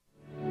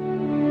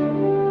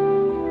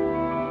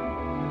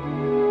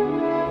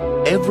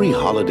Every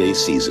holiday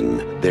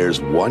season,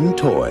 there's one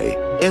toy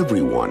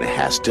everyone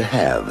has to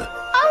have.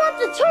 I want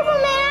the Turbo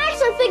Man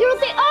action figure with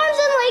the arms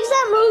and legs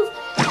that move,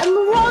 and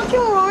the rock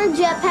and roll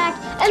jetpack,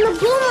 and the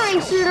boomerang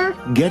shooter.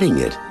 Getting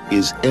it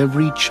is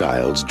every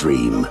child's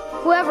dream.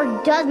 Whoever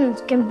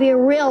doesn't can be a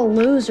real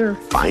loser.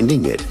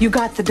 Finding it You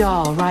got the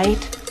doll, right?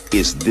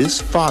 is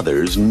this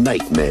father's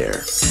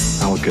nightmare.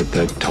 I'll get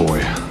that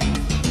toy.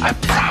 I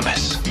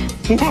promise.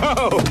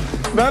 Whoa!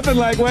 Nothing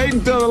like waiting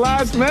until the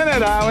last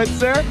minute, Howard,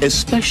 sir.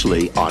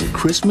 Especially on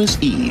Christmas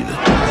Eve.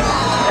 Turbo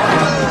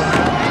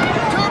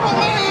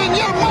Man,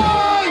 you're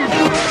mine!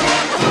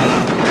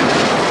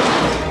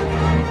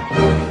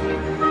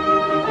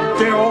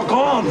 They're all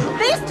gone.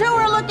 These two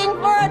are looking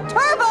for a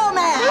Turbo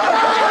Man.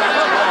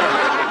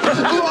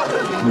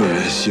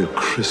 Where's your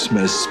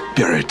Christmas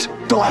spirit?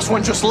 The last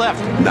one just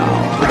left. Now,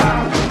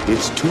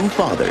 it's two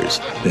fathers,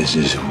 This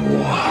is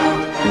war.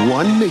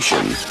 one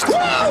mission,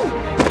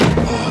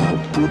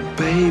 Oh, poor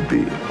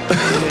baby.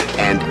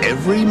 and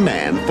every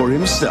man for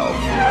himself.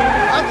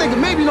 I'm thinking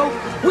maybe,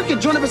 we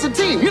could join up as a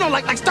team.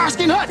 Like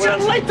Starsky and Hutch. We're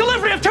in late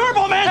delivery of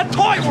Turbo Man at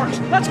Toy Works.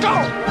 Let's go.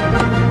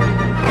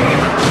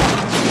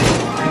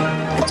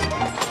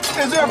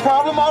 Is there a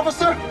problem,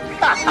 officer?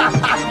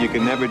 You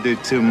can never do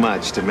too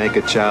much to make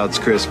a child's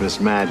Christmas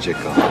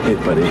magical. Hey,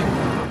 buddy.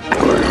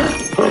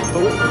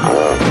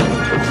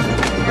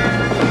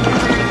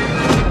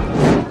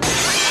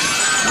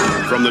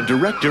 From the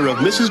director of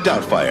Mrs.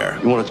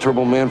 Doubtfire, You want a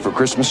Turbo Man for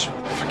Christmas?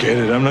 Forget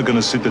it. I'm not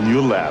gonna sit in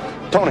your lap.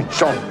 Tony,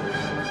 show him.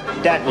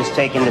 That was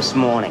taken this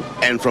morning.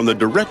 and from the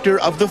director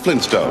of The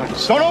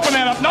Flintstones. Don't open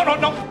that up.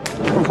 No.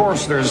 Of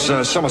course, there's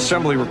some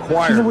assembly You know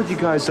required. what you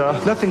guys are?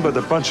 Nothing but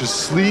a bunch of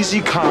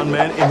sleazy con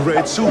men in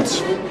red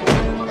suits.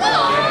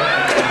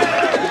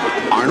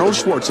 Arnold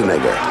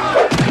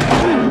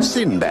Schwarzenegger,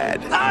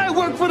 Sinbad, I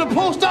work for the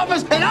post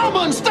office, and I'm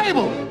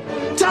unstable.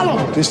 Tell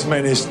him. This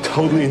man is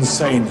totally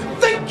insane.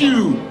 Thank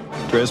you.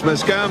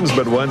 Christmas comes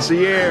but once a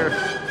year.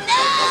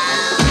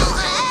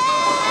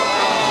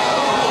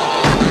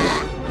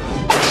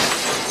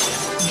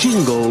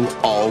 Jingle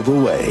All The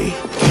Way.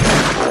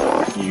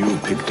 You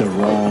picked the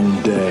wrong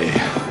day.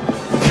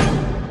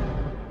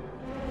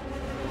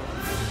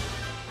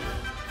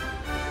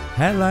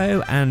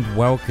 Hello and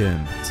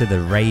welcome to The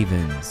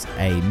Ravens,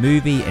 a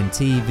movie and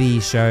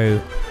TV show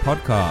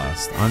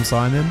podcast. I'm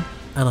Simon.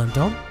 And I'm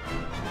Dom.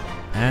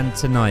 And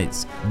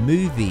tonight's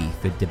movie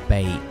for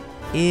debate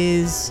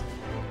is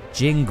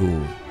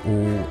Jingle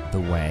All The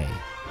Way.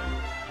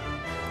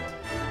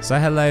 So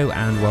hello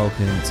and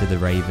welcome to The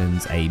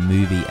Ravens, a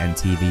movie and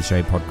TV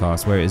show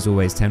podcast where it is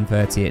always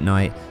 10:30 at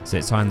night, so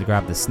it's time to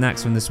grab the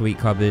snacks from the sweet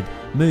cupboard,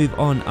 move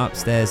on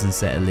upstairs and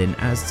settle in,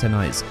 as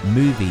tonight's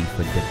movie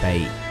for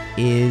debate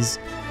is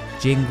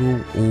Jingle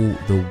All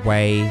The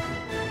Way.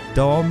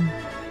 Dom,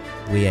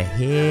 we are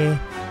here.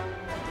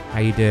 How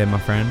you doing, my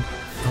friend?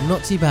 I'm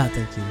not too bad,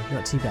 thank you.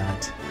 Not too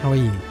bad. How are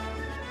you?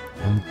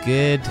 I'm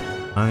good.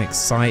 I'm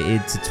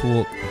excited to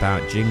talk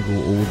about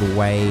Jingle All The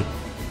Way.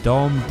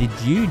 Dom, did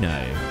you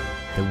know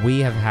that we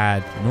have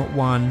had not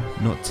one,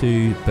 not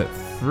two, but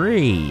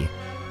 3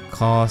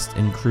 cast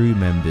and crew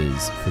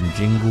members from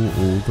Jingle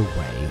All The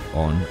Way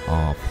on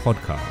our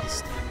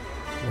podcast?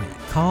 Wait,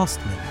 cast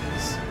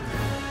members?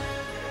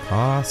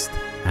 Cast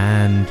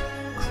and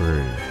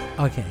crew.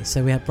 Okay,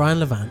 so we had Brian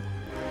Levant,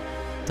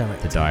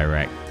 director.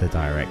 The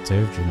director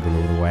of Jingle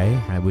All The Way.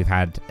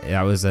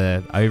 That was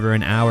a over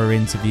an hour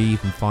interview. You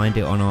can find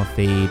it on our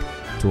feed.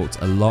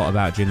 Talked a lot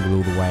about Jingle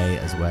All The Way,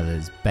 as well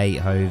as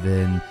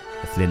Beethoven,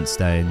 the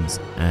Flintstones,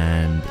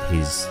 and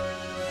his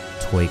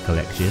toy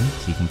collection.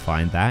 So you can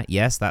find that.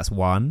 Yes, that's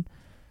one.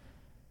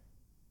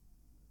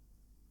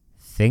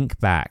 Think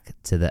back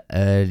to the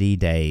early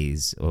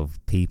days of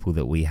people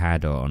that we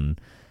had on.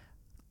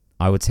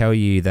 I will tell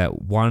you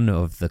that one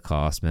of the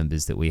cast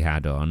members that we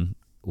had on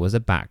was a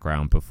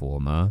background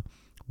performer,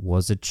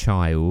 was a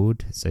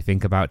child. So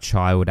think about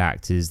child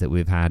actors that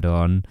we've had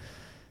on.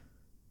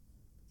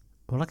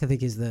 All I can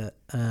think is the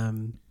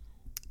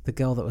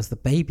girl that was the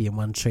baby in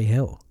One Tree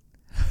Hill.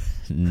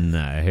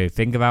 No,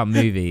 think about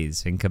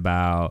movies. Think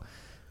about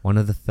one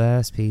of the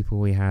first people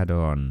we had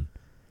on.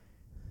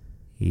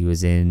 He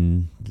was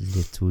in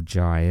Little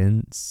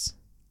Giants.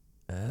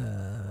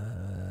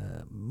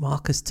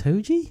 Marcus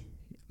Toji?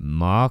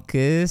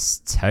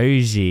 Marcus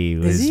Toji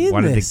was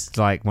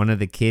one of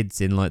the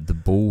kids in like the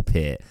ball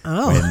pit.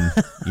 Oh.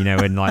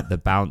 when like the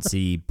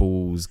bouncy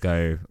balls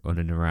go on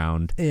and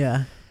around.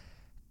 Yeah.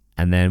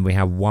 And then we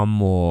have one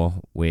more,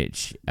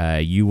 which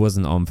you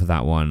wasn't on for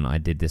that one. I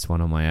did this one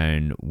on my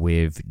own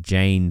with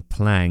Jane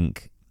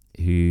Plank,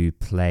 who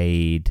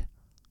played...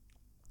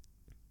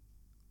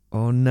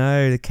 Oh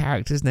no, the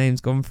character's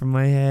name's gone from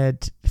my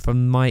head.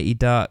 From Mighty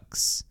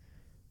Ducks.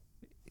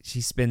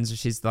 She's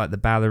like the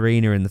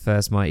ballerina in the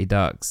first Mighty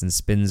Ducks and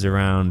spins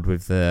around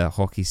with the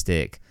hockey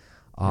stick.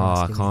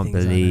 I can't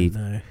believe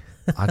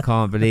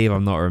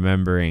I'm not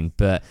remembering.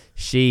 But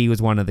she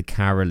was one of the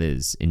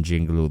carolers in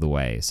Jingle All The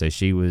Way. So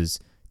she was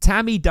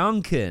Tammy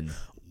Duncan.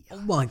 Oh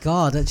my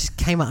God, that just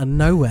came out of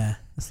nowhere.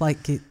 It's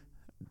like it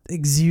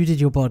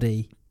exuded your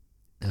body.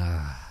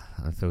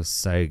 I feel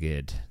so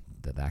good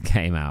that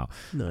came out.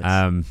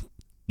 Nice.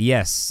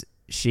 Yes,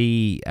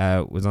 she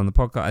was on the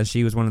podcast, and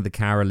she was one of the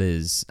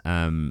carolers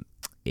when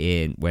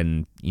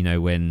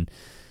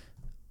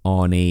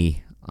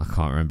Arnie, I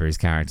can't remember his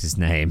character's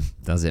name,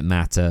 does it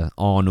matter?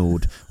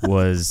 Arnold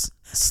was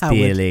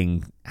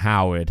stealing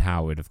Howard,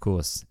 of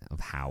course,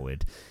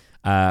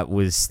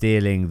 was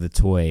stealing the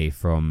toy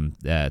from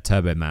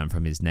Turbo Man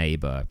from his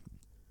neighbor.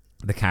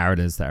 The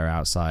carolers that are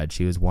outside,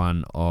 she was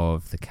one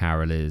of the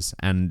carolers,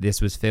 and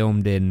this was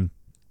filmed in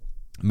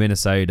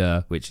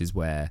Minnesota, which is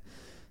where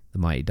the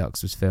Mighty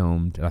Ducks was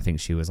filmed. I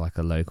think she was like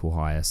a local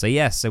hire. So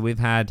yes, so we've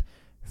had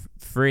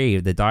 3,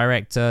 the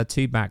director,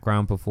 2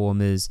 background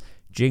performers,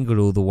 Jingle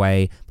All The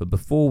Way. But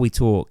before we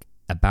talk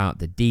about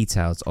the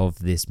details of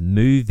this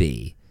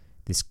movie,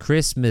 this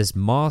Christmas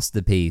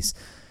masterpiece,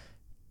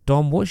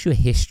 Dom, what's your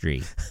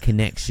history,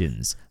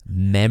 connections,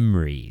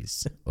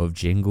 memories of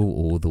Jingle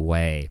All The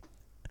Way?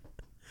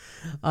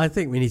 I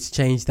think we need to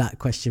change that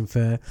question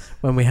for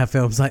when we have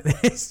films like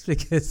this,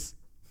 because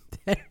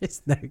there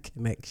is no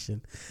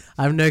connection.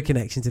 I have no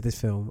connection to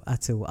this film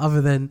at all, other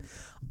than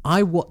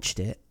I watched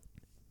it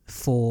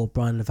for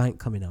Brian Levant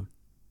coming on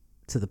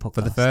to the podcast.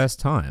 For the first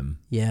time?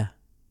 Yeah.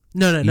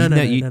 No,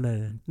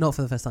 not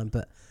for the first time,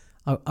 but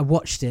I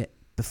watched it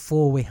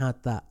before we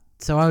had that.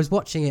 So I was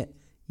watching it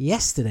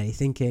yesterday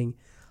thinking,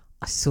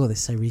 I saw this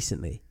so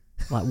recently.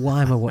 Like,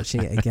 why am I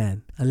watching it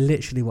again? I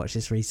literally watched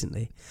this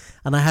recently.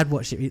 And I had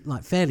watched it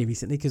like fairly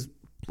recently because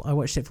I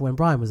watched it for when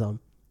Brian was on.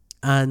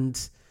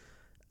 And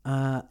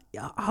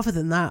other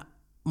than that,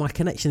 my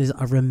connection is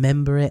I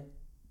remember it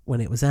when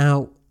it was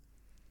out.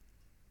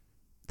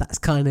 That's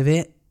kind of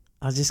it.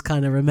 I just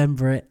kind of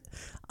remember it.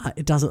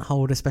 It doesn't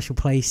hold a special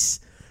place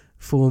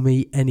for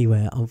me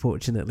anywhere,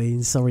 unfortunately.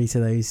 And sorry to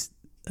those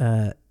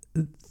that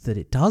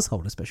it does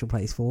hold a special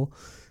place for.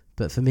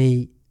 But for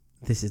me,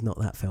 this is not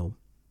that film.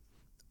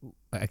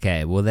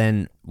 Okay, well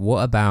then,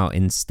 what about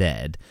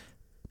instead,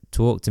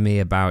 talk to me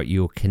about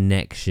your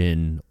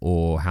connection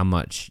or how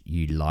much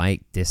you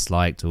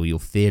disliked, or your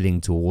feeling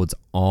towards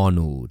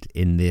Arnold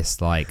in this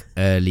like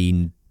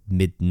early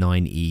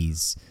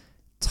mid-90s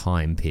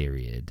time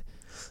period.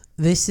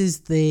 This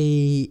is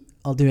the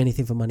I'll do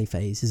anything for money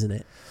phase, isn't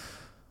it?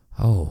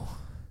 Oh,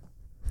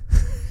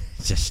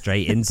 just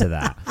straight into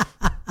that.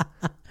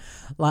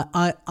 Like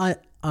I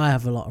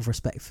have a lot of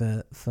respect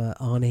for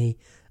Arnie,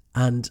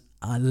 and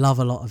I love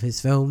a lot of his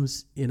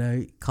films. You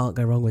know, can't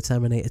go wrong with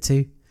Terminator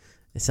 2.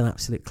 It's an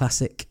absolute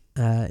classic.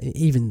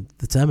 Even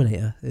The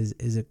Terminator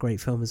is a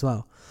great film as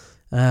well.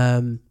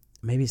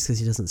 Maybe it's because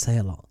he doesn't say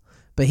a lot,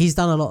 but he's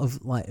done a lot of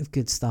of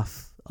good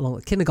stuff. Along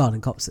with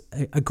Kindergarten Cop's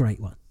a great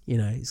one. You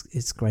know,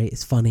 it's great.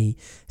 It's funny.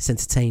 It's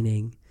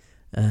entertaining.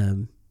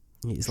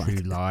 It's True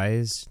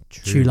Lies.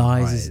 True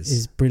Lies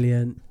is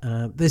brilliant.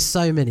 There's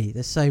so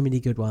many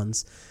good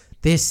ones.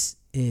 This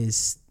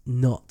is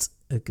not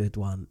a good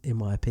one in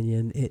my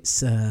opinion.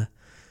 It's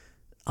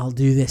I'll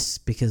do this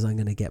because I'm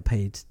going to get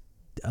paid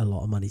a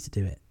lot of money to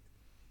do it,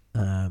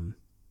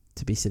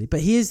 to be silly. But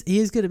he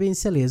is good at being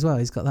silly as well.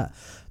 He's got that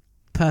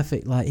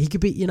perfect, like, he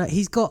could be, you know,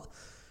 he's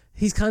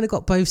kind of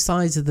got both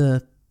sides of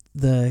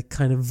the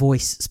kind of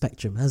voice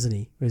spectrum, hasn't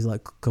he? Where he's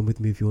like, come with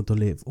me if you want to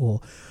live,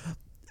 or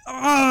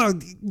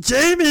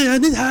Jamie, I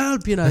need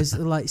help, you know,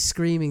 like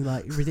screaming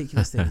like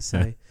ridiculous things.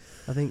 So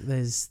I think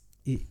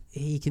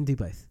he can do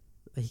both.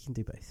 He can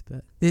do both.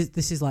 But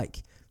this is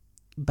like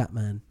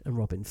Batman and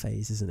Robin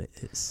phase, isn't it?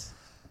 It's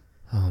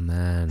oh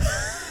man.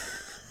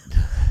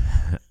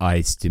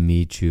 Nice to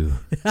meet you.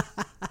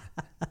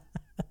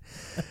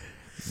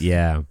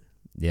 Yeah,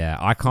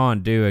 I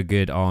can't do a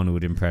good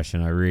Arnold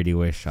impression. I really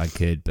wish I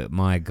could, but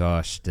my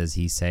gosh, does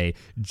he say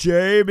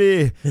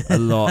Jamie a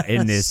lot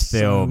in this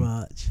film?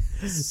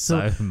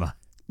 So much.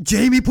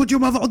 Jamie, put your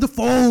mother on the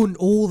phone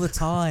all the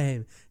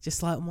time.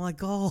 Just like, oh my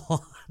God.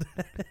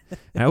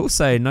 And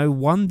also, no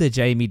wonder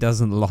Jamie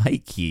doesn't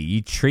like you.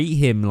 You treat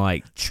him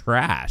like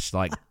trash,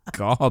 like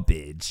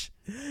garbage.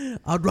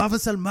 I'd rather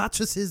sell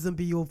mattresses than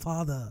be your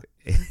father.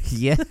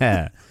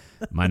 Yeah.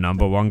 My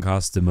number one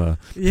customer.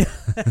 Yeah.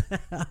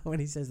 When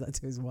he says that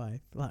to his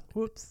wife. Like,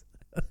 whoops.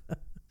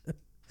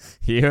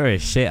 You're a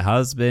shit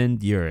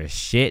husband. You're a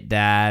shit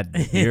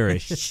dad. You're a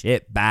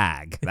shit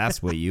bag.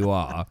 That's what you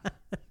are.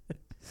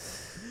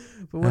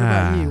 But what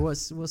about you?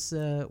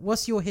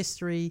 What's your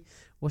history?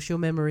 What's your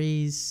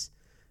memories?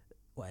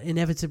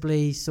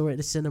 Inevitably saw it at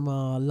the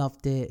cinema,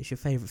 loved it. It's your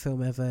favourite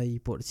film ever. You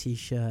bought a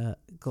T-shirt,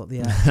 got the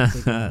action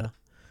figure.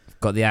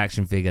 Got the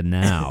action figure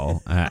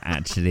now,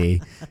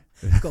 actually.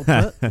 Got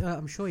a book?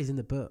 I'm sure he's in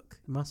the book.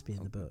 He must be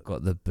in the book.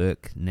 Got the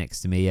book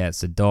next to me. Yeah,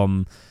 so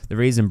Dom, the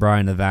reason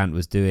Brian Levant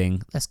was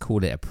doing, let's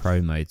call it a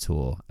promo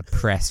tour, a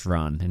press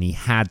run, and he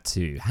had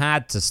to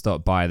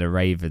stop by the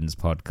Ravens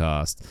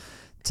podcast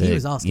to, he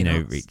was asking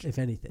us, if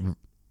anything,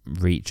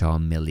 reach our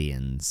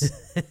millions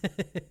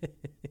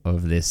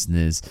of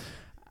listeners.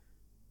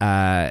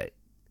 Yeah,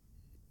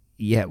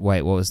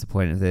 wait, what was the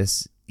point of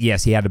this?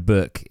 Yes, he had a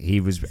book. He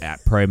was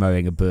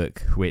promoting a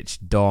book, which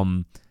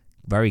Dom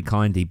very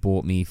kindly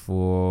bought me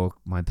for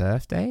my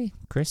birthday.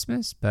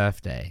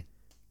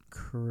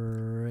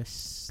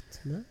 Christmas?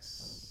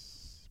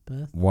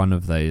 Birthday? One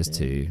of those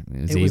two.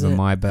 It was either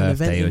my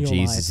birthday or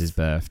Jesus'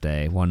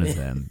 birthday. One of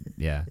them.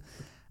 Yeah.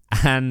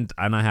 And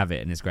I have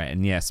it, and it's great.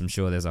 And yes, I'm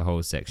sure there's a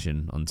whole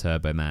section on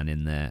Turbo Man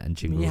in there and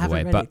Jingle All The Way.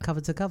 You haven't read it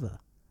cover to cover?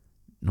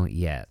 Not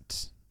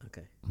yet.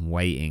 Okay. I'm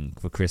waiting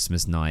for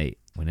Christmas night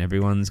when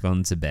everyone's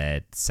gone to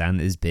bed,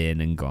 Santa's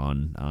been and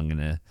gone. I'm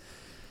gonna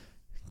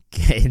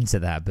get into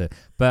that,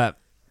 but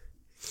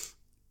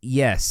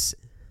yes,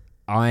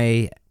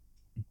 I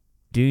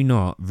do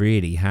not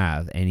really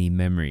have any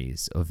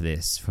memories of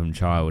this from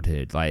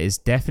childhood. Like, it's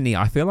definitely,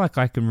 I feel like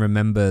I can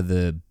remember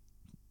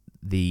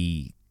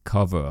the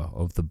cover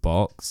of the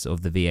box,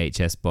 of the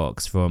VHS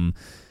box, from,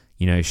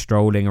 you know,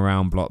 strolling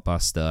around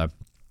Blockbuster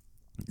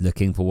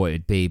looking for what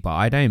it'd be, but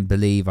I don't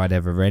believe I'd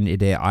ever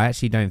rented it. I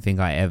actually don't think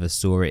I ever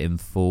saw it in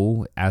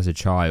full as a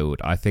child.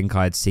 I think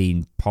I'd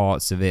seen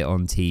parts of it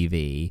on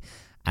TV,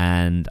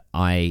 and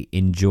I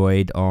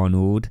enjoyed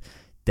Arnold,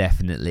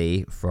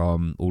 definitely,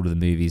 from all of the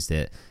movies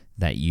that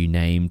you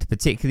named.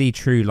 Particularly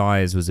True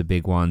Lies was a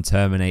big one.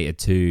 Terminator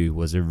 2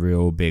 was a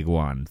real big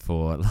one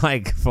for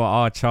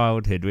our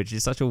childhood, which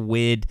is such a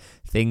weird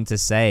thing to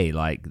say.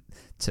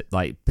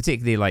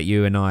 Particularly like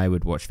you and I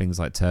would watch things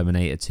like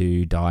Terminator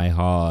 2, Die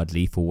Hard,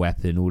 Lethal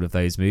Weapon, all of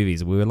those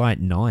movies. We were like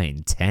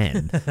 9,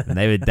 10,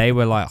 and they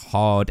were like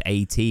hard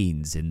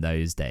 18s in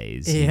those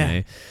days, you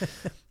know.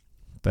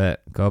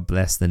 But God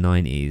bless the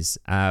 90s.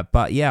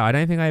 But yeah, I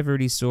don't think I ever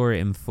really saw it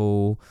in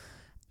full.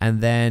 And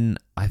then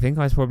I think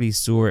I probably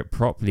saw it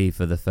properly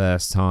for the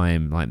first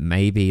time, like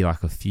maybe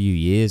like a few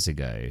years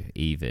ago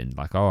even.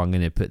 Like, oh, I'm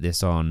going to put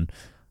this on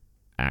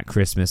at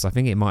Christmas. I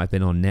think it might have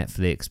been on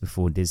Netflix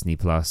before Disney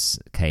Plus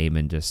came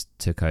and just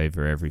took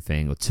over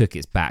everything, or took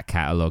its back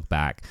catalogue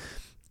back.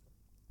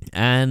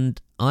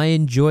 And I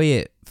enjoy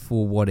it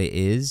for what it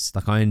is.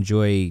 Like,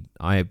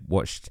 I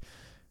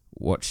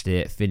watched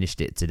it, finished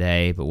it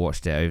today, but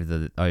watched it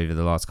over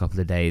the last couple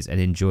of days and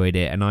enjoyed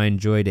it. And I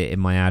enjoyed it in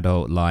my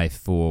adult life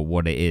for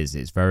what it is.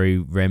 It's very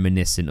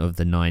reminiscent of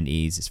the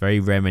 90s. It's very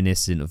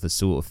reminiscent of the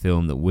sort of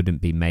film that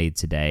wouldn't be made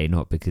today,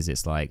 not because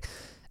it's like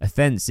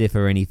offensive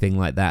or anything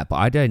like that, but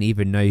I don't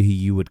even know who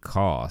you would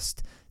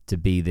cast to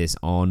be this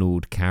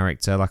Arnold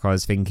character. Like, I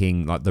was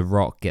thinking, like, The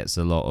Rock gets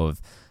a lot of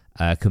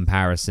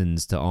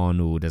comparisons to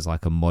Arnold as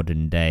like a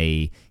modern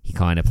day. He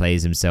kind of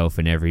plays himself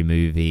in every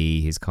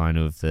movie. He's kind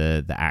of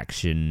the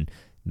action,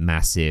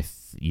 massive,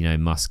 you know,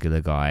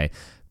 muscular guy.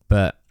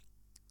 But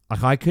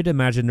like, I could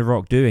imagine The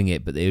Rock doing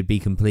it, but it would be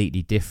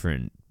completely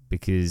different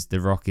because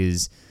The Rock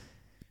is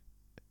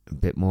a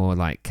bit more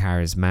like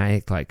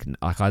charismatic. Like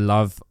I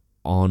love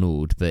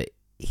Arnold, but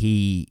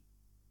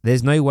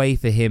there's no way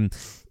for him.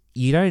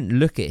 You don't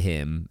look at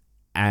him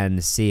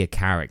and see a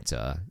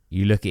character.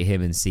 You look at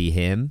him and see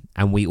him,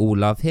 and we all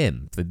love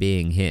him for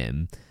being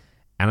him.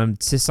 And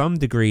to some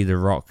degree, The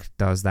Rock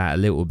does that a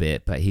little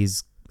bit, but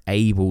he's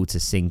able to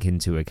sink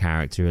into a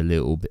character a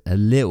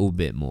little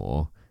bit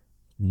more.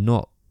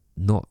 Not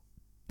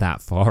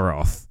that far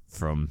off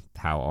from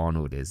how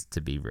Arnold is,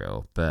 to be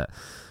real. But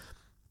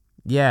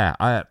yeah,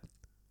 I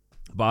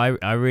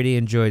really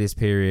enjoy this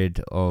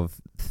period of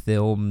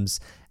films.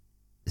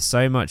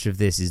 So much of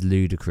this is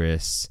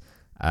ludicrous.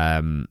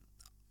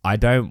 I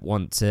don't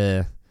want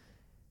to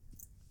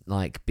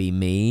like be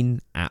mean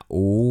at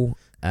all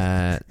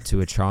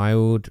to a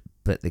child,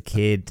 but the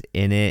kid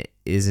in it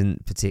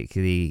isn't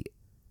particularly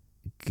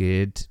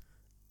good.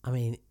 I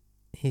mean,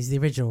 he's the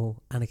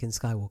original Anakin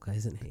Skywalker,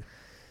 isn't he?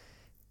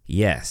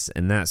 Yes,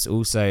 and that's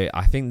also,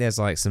 I think there's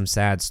like some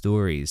sad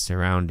stories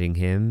surrounding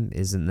him,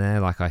 isn't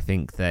there? Like, I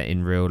think that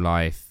in real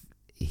life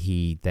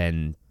he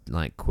then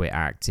like quit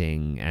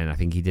acting, and I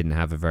think he didn't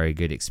have a very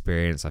good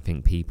experience. I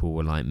think people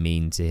were like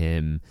mean to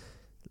him,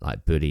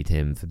 like bullied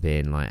him for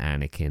being like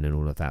Anakin and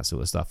all of that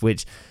sort of stuff,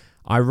 which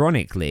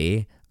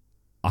ironically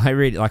I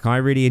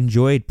really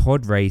enjoyed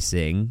pod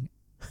racing,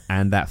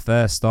 and that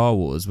first Star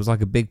Wars was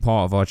like a big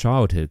part of our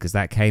childhood because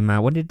that came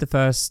out, when did the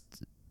first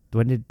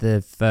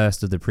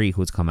of the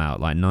prequels come out?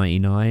 Like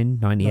 99,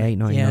 98,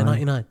 99? Yeah,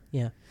 99,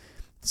 yeah.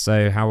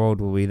 So how old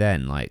were we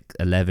then? Like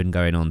 11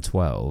 going on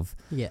 12.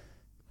 Yeah.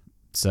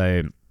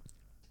 So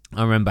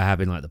I remember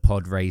having like the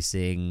pod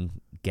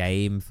racing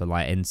game for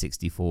like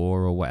N64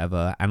 or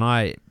whatever, and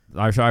I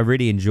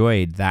really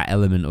enjoyed that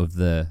element of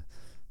that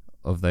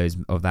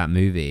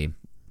movie.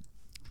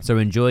 So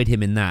I enjoyed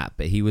him in that,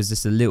 but he was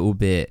just a little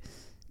bit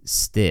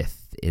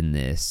stiff in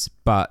this.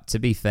 But to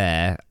be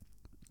fair,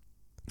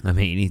 I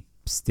mean, he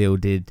still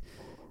did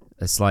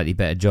a slightly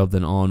better job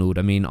than Arnold.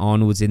 I mean,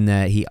 Arnold's in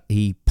there,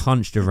 he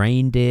punched a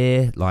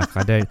reindeer. Like,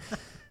 I don't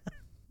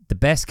the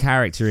best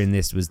character in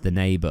this was the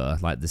neighbor,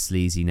 like the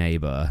sleazy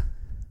neighbor,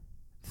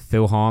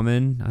 Phil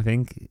Harmon, I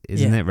think,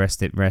 isn't it?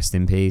 Rest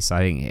in peace. I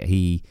think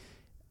he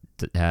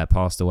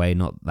passed away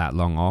not that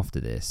long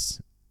after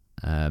this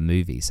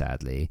movie,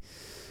 sadly.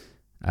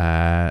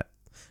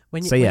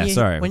 When you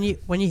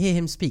hear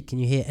him speak, can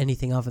you hear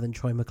anything other than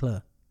Troy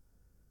McClure?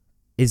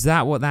 Is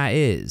that what that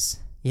is?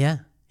 Yeah,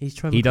 he's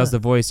Troy McClure. He does the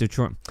voice of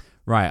Troy.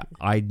 Right,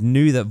 I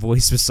knew that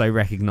voice was so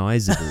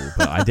recognizable,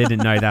 but I didn't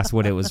know that's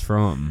what it was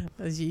from.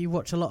 You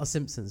watch a lot of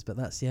Simpsons, but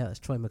that's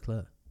Troy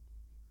McClure.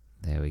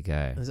 There we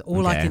go.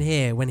 All I can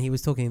hear when he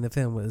was talking in the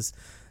film was,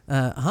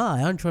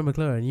 "Hi, I'm Troy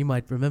McClure, and you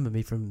might remember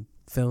me from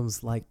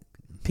films like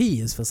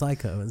P is for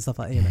Psycho and stuff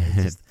like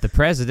that." The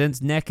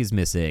president's neck is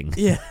missing.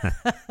 Yeah,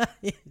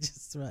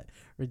 just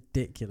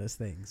ridiculous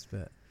things,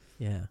 but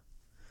yeah.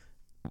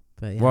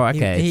 But yeah, well,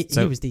 okay,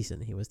 he was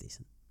decent. He was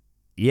decent.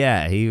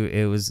 Yeah,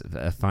 it was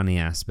a funny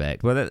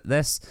aspect. Well,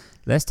 let's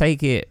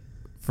take it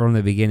from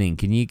the beginning.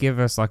 Can you give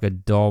us like a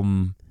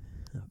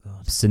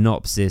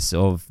synopsis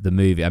of the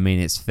movie? I mean,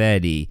 it's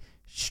fairly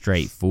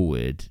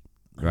straightforward,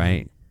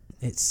 right?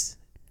 It's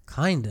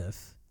kind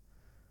of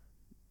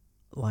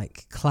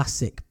like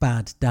classic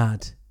bad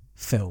dad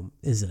film,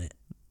 isn't it?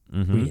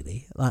 Mm-hmm.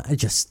 Really, like I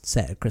just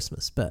set at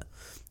Christmas, but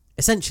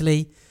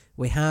essentially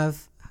we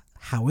have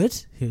Howard,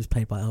 who's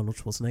played by Arnold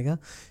Schwarzenegger,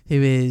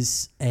 who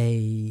is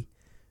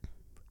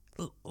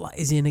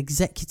is he an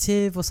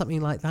executive or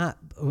something like that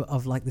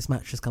of like this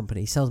mattress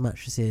company? He sells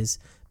mattresses,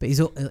 but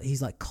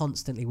he's like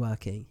constantly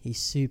working. He's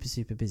super,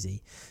 super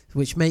busy,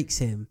 which makes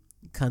him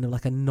kind of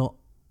like a not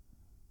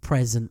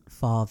present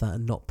father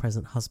and not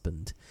present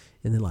husband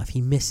in their life.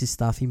 He misses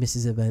stuff. He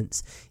misses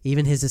events.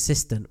 Even his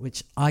assistant,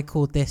 which I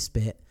called this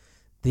bit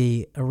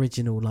the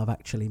original Love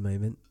Actually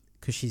moment,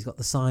 because she's got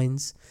the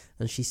signs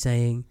and she's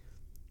saying,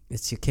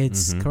 "It's your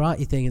kid's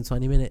karate thing in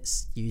 20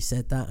 minutes. You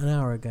said that an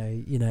hour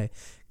ago,"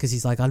 because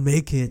he's like, "I'll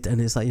make it,"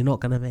 and it's like, "You're not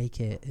gonna make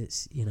it.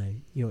 It's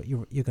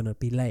you're gonna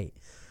be late."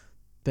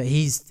 But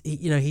he's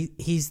the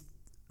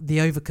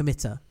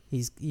overcommitter.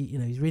 He's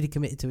really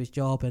committed to his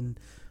job and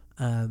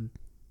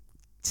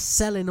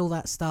selling all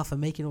that stuff and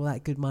making all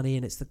that good money.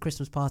 And it's the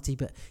Christmas party,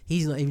 but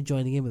he's not even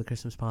joining in with the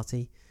Christmas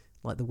party,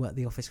 like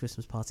the office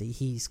Christmas party.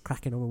 He's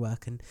cracking on with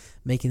work and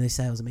making those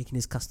sales and making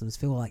his customers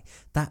feel like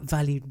that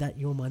valued, that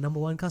you're my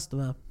number one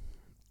customer.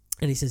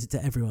 And he says it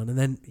to everyone, and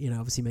then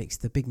obviously makes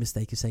the big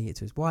mistake of saying it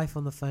to his wife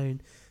on the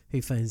phone,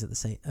 who phones at the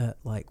same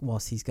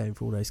whilst he's going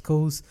for all those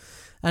calls,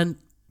 and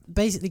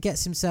basically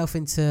gets himself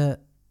into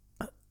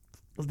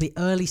the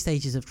early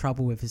stages of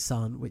trouble with his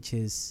son, which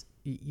is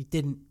you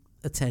didn't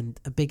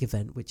attend a big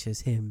event, which is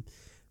him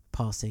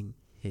passing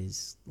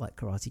his like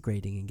karate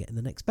grading and getting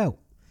the next belt.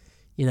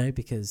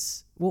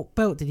 Because what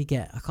belt did he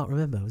get? I can't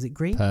remember. Was it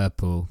green?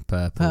 Purple.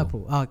 Oh,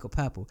 I got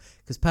purple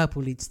because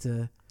purple leads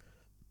to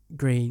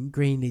green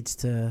leads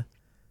to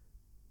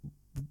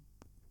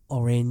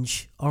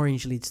orange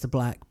leads to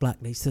black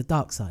leads to the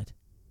dark side.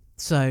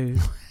 So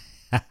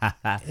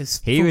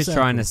he was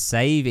trying to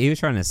save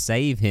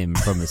him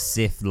from a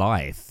Sith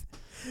life.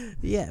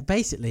 Yeah,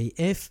 basically,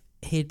 if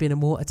he'd been a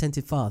more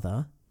attentive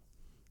father,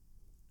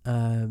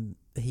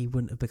 he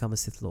wouldn't have become a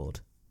Sith Lord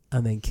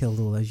and then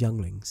killed all those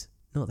younglings.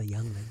 Not the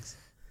younglings.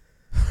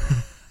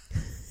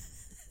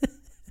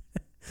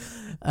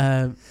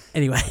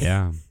 Anyway.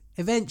 Yeah.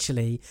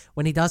 Eventually,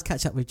 when he does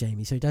catch up with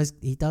Jamie, so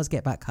he does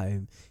get back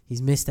home.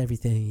 He's missed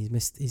everything. He's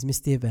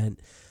missed the event,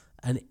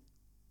 and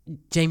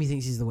Jamie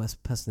thinks he's the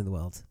worst person in the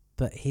world.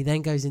 But he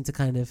then goes in to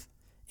kind of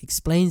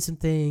explain some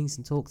things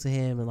and talk to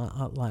him, and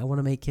I want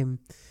to make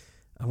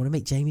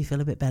Jamie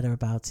feel a bit better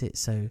about it.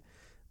 So,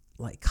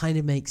 kind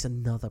of makes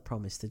another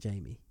promise to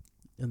Jamie,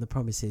 and the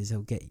promise is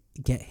he'll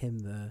get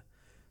him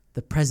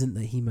the present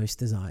that he most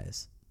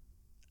desires.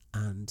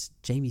 And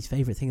Jamie's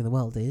favorite thing in the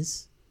world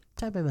is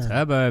Turbo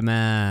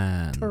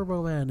Man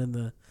and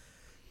the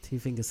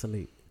 2-finger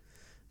salute.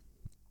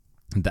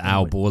 The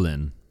Al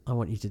Borland. I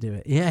want you to do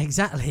it. Yeah,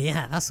 exactly.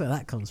 Yeah, that's where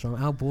that comes from.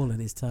 Al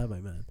Borland is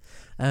Turbo Man.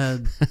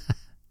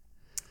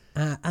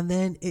 And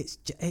then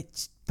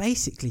it's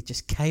basically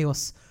just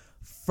chaos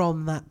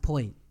from that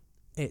point.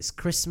 It's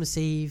Christmas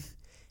Eve.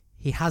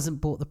 He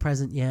hasn't bought the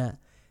present yet.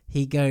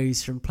 He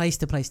goes from place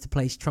to place to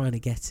place trying to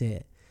get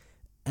it.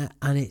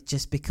 And it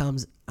just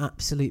becomes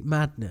absolute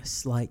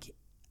madness.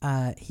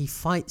 He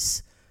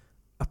fights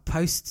a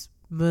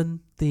postman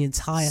the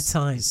entire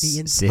time.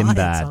 Sinbad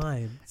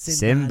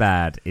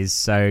is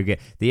so good.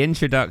 The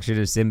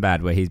introduction of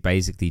Sinbad, where he's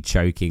basically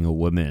choking a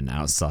woman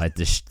outside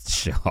the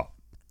shop,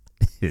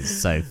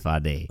 is so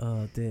funny.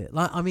 Oh dear!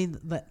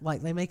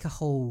 They make a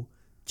whole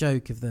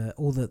joke of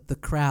the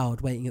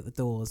crowd waiting at the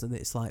doors, and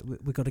it's like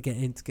we've got to get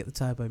in to get the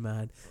Turbo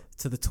Man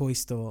to the toy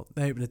store.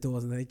 They open the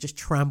doors and they just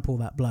trample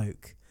that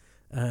bloke,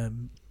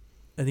 and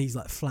he's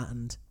like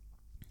flattened.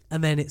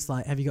 And then it's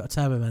like, have you got a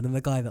Turbo Man? And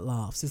the guy that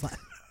laughs is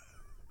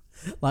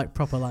like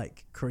proper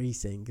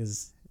creasing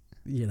because,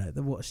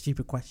 what a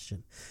stupid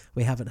question.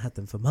 We haven't had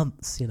them for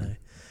months,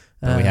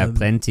 But we have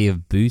plenty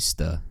of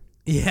Booster.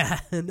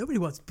 Yeah, nobody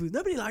likes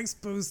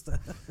Booster.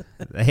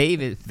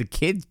 The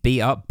kids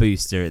beat up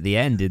Booster at the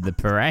end in the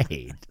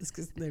parade. It's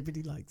because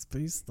nobody likes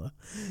Booster.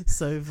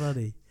 So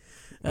funny.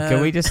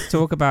 Can we just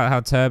talk about how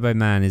Turbo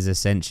Man is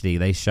essentially,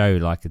 they show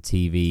like a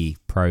TV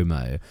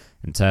promo,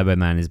 and Turbo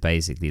Man is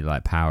basically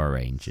like Power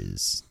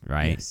Rangers,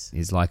 right? Yes.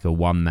 He's like a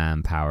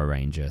one-man Power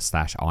Ranger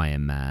 /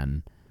 Iron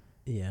Man.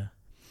 Yeah.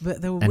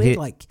 But there were weird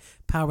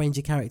Power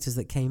Ranger characters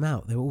that came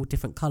out. They were all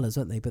different colours,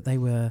 weren't they? But they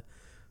were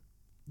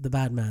the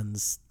bad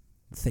man's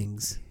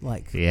things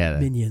like Yeah.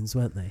 minions,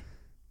 weren't they?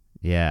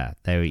 Yeah,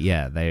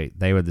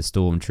 they were the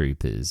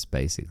stormtroopers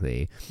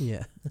basically.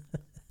 Yeah.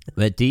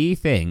 But do you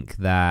think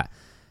that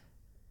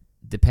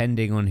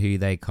depending on who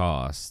they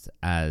cast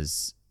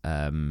as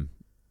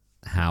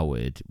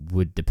Howard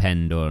would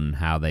depend on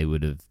how they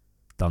would have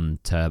done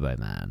Turbo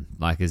Man?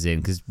 Like, as in,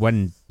 because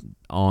when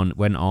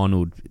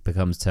Arnold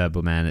becomes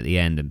Turbo Man at the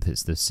end and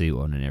puts the suit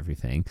on and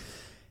everything,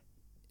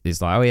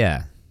 it's like, oh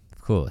yeah,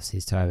 of course,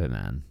 he's Turbo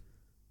Man.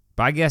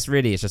 But I guess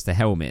really it's just a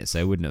helmet, so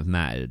it wouldn't have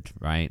mattered,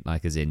 right?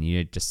 Like, as in,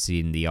 you're just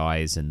seeing the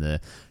eyes and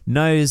the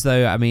nose,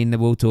 though. I mean,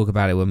 we'll talk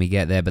about it when we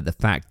get there, but the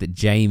fact that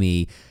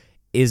Jamie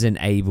isn't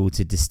able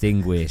to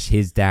distinguish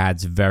his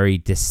dad's very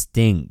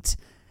distinct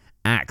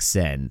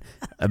accent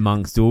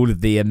amongst all of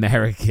the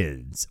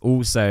Americans,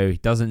 also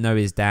doesn't know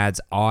his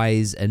dad's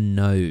eyes and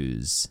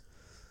nose,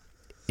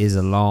 is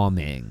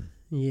alarming.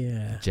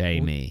 Yeah.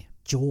 Jamie.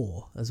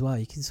 Jaw as well.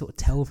 You can sort of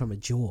tell from a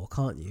jaw,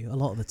 can't you? A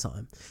lot of the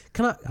time.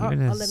 Let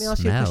me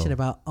ask you a question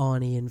about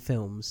Arnie in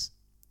films.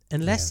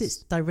 Unless it's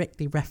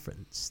directly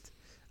referenced,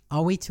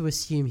 are we to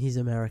assume he's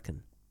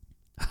American?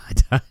 I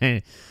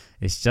don't.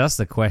 It's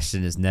just a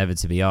question that's never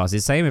to be asked.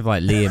 It's the same with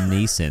like Liam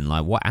Neeson.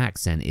 Like, what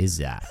accent is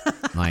that?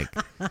 Like,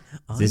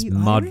 this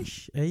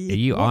Irish? Are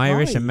you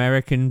Irish,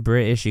 American,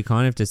 British? You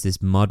kind of just this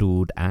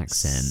muddled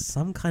accent.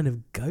 Some kind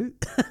of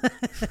goat.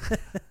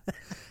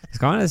 It's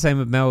kind of the same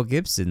with Mel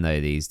Gibson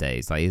though these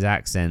days. Like, his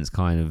accent's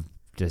kind of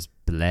just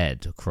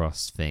bled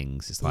across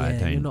things. It's like,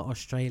 you're not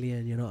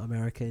Australian, you're not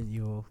American,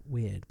 you're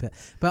weird. But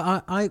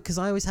I because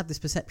I always have this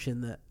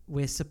perception that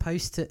we're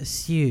supposed to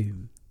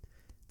assume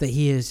that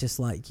he is just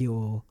like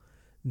your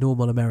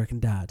normal American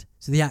dad.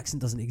 So the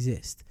accent doesn't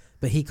exist,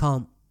 but he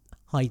can't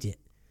hide it.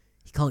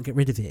 He can't get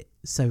rid of it.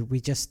 So we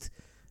just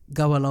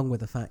go along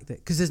with the fact that,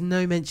 because there's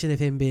no mention of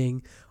him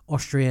being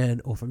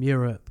Austrian or from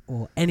Europe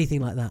or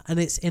anything like that. And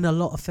it's in a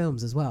lot of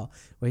films as well,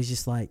 where he's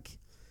just like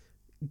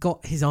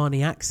got his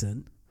Arnie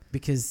accent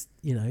because,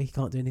 you know, he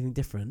can't do anything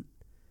different.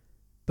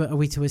 But are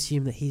we to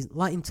assume that he's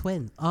like in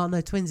Twins? Oh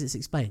no, Twins it's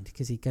explained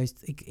because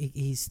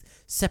he's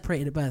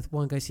separated at birth.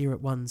 One goes to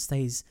Europe, one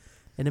stays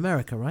in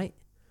America, right?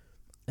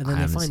 And then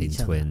I haven't they find seen each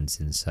other. Twins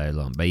in so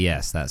long, but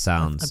yes, that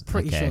sounds. I'm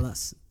pretty okay. sure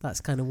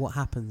that's kind of what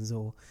happens,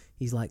 or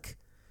he's like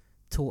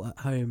taught at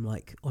home,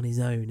 like on his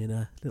own in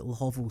a little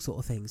hovel sort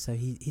of thing. So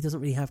he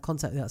doesn't really have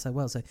contact with the outside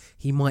world. So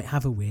he might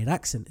have a weird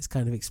accent. It's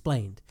kind of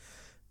explained,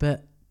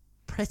 but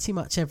pretty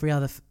much every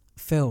other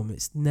film,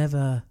 it's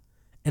never,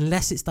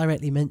 unless it's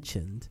directly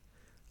mentioned.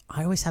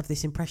 I always have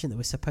this impression that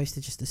we're supposed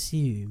to just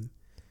assume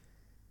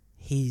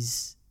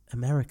he's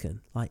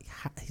American. Like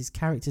his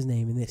character's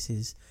name in this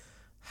is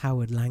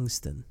Howard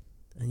Langston,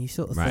 and you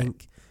sort of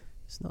think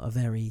it's not a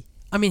very.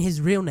 I mean,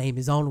 his real name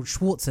is Arnold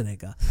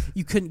Schwarzenegger.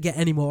 You couldn't get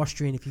any more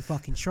Austrian if you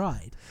fucking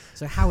tried.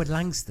 So Howard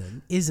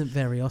Langston isn't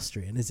very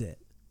Austrian, is it?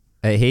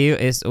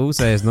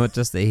 It's not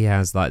just that he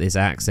has like this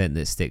accent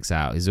that sticks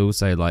out. He's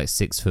also like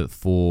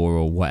 6'4"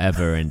 or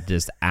whatever, and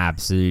just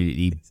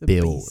absolutely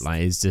built. Beast.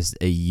 Like, it's just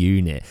a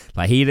unit.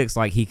 Like, he looks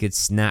like he could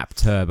snap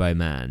Turbo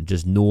Man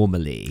just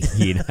normally,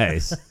 you know.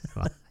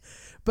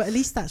 But at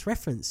least that's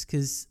referenced,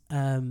 because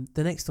the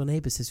next door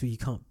neighbour says, "Well, you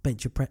can't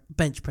bench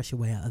press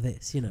your way out of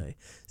this," you know.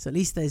 So at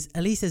least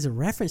there's a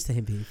reference to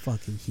him being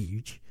fucking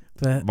huge.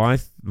 But my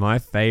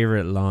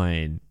favourite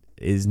line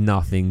is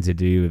nothing to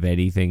do with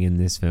anything in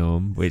this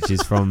film, which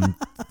is from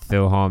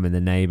Phil Hartman,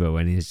 the neighbour,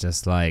 when he's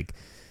just like,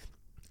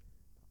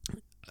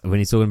 when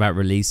he's talking about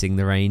releasing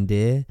the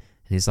reindeer, and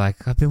he's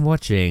like, "I've been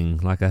watching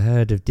like a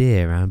herd of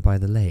deer around by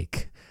the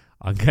lake."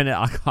 I'm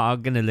gonna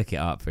look it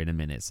up in a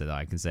minute so that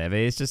I can say it. But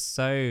it's just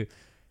so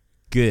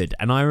good.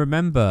 And I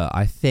remember,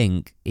 I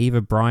think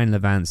either Brian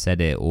Levant said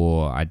it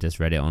or I just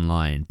read it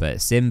online,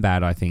 but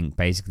Sinbad, I think,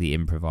 basically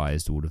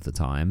improvised all of the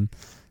time.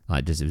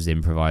 Like, just it was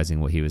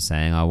improvising what he was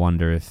saying. I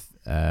wonder if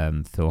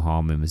Phil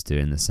Hartman was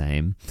doing the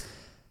same.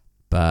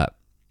 But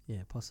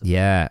yeah, possibly.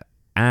 Yeah.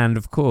 And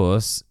of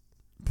course,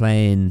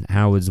 playing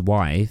Howard's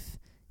wife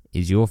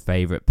is your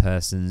favourite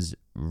person's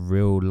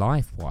real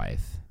life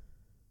wife.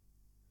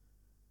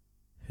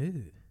 Who?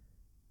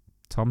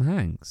 Tom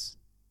Hanks.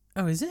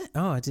 Oh, is it?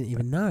 Oh, I didn't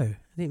even know.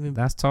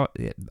 That's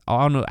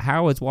Arnold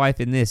Howard's wife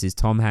in this is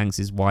Tom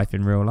Hanks' wife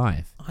in real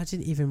life. I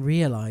didn't even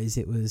realise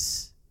it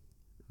was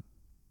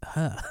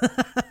her.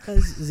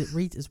 Is it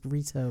Rita? It's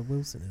Rita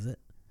Wilson, is it?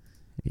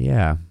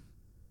 Yeah.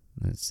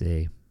 Let's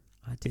see.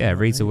 Yeah,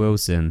 Rita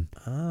Wilson.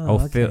 Oh,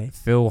 okay.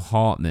 Phil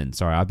Hartman.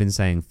 Sorry, I've been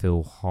saying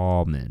Phil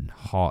Hartman.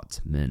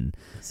 That's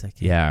okay.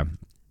 Yeah.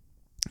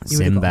 You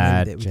would have got away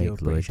with it with Jake your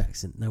Lloyd. British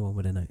accent. No one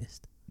would have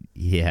noticed.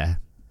 Yeah.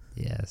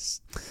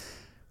 Yes.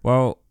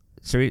 Well,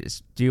 do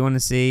you want to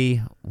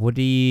see, what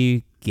do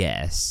you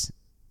guess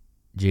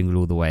Jingle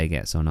All The Way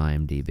gets on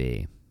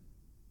IMDb?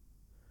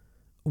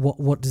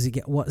 What does it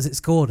get? What is it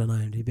scored on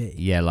IMDb?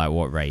 Yeah, like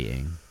what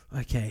rating?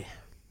 Okay.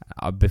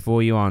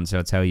 Before you answer,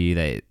 I'll tell you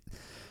that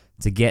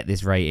to get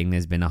this rating,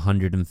 there's been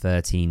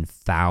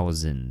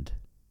 113,000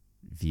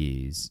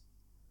 views.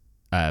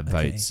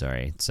 Votes,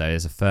 sorry. So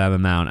there's a firm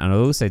amount. And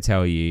I'll also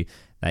tell you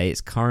that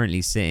it's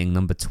currently sitting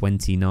number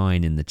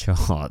 29 in the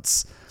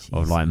charts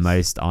of like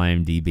most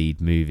IMDb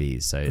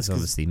movies. So it's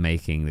obviously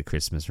making the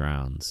Christmas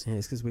rounds. Yeah,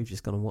 it's because we've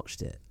just gone and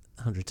watched it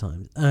 100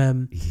 times.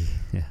 I'm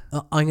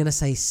going to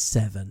say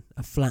 7,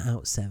 a flat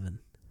out 7.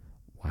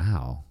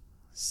 Wow,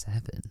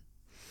 7.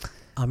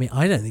 I mean,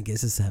 I don't think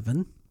it's a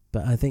 7,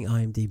 but I think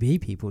IMDb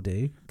people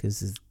do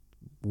because it's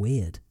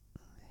weird.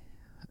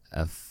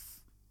 A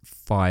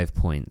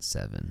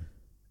 5.7.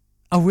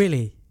 Oh,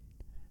 really?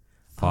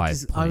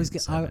 5.7. I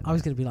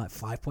was going to be like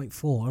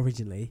 5.4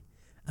 originally,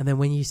 and then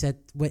when you said,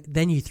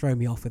 then you throw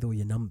me off with all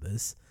your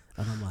numbers,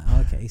 and I'm like,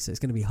 oh, okay, so it's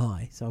going to be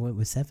high, so I went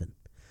with 7.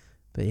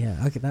 But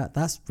yeah, okay,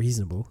 that's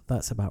reasonable.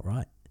 That's about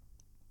right.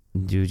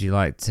 Would you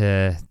like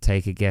to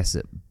take a guess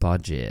at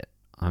budget?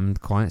 I'm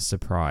quite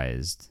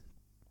surprised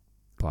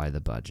by the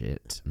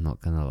budget. I'm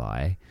not gonna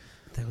lie.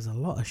 There was a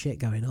lot of shit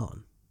going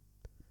on.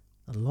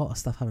 A lot of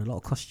stuff happening. A lot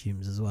of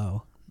costumes as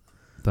well.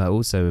 But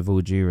also, with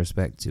all due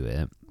respect to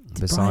it,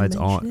 besides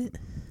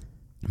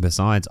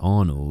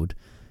Arnold,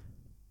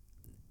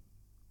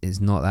 it's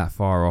not that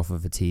far off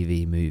of a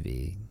TV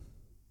movie.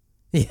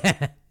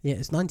 Yeah,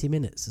 it's 90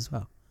 minutes as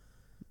well.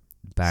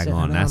 Bang So,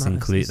 on.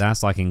 no,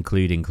 That's like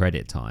including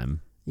credit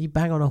time. You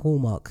bang on a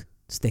Hallmark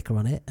sticker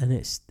on it, and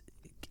it's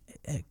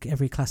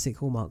every classic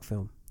Hallmark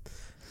film.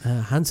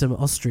 Handsome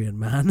Austrian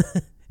man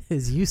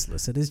is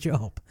useless at his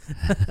job.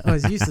 Or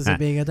is useless at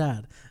being a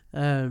dad.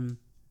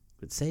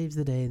 But saves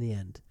the day in the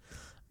end.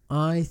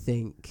 I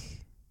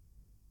think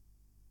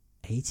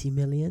 80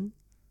 million.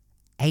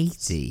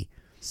 80?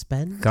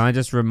 Spend? Can I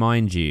just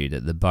remind you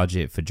that the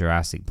budget for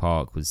Jurassic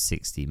Park was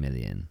 60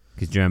 million?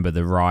 Because do you remember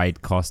the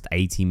ride cost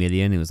 80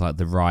 million? It was like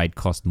the ride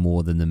cost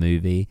more than the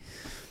movie.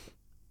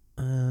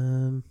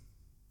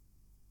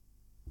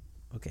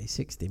 Okay,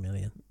 60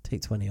 million.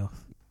 Take 20 off.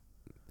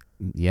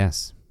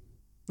 Yes.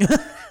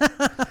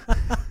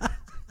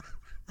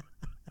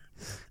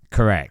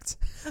 Correct.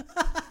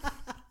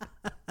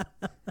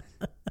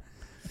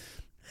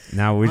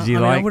 Now, would you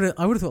like... I would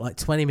have thought like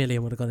 20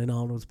 million would have gone in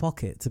Arnold's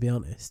pocket, to be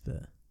honest.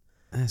 But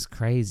that's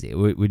crazy.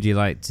 Would you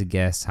like to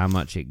guess how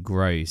much it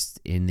grossed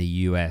in the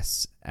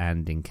US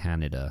and in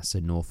Canada, so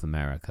North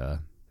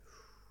America?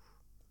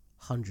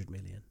 100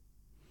 million.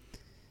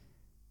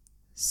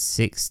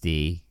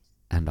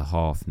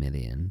 60.5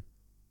 million.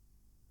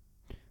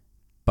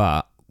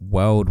 But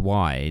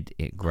worldwide,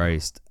 it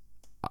grossed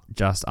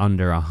just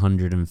under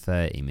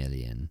 130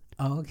 million.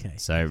 Oh, okay.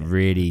 So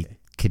really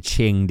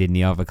ka-chinged in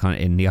the other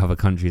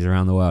countries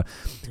around the world,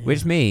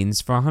 which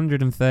means for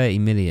 130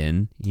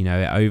 million, it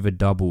over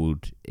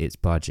doubled its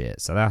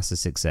budget. So that's a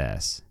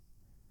success.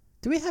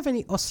 Do we have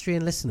any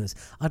Austrian listeners?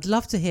 I'd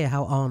love to hear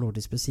how Arnold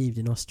is perceived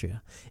in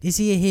Austria. Is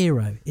he a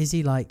hero? Is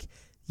he like,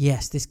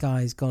 yes, this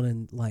guy's gone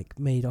and like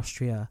made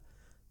Austria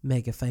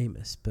mega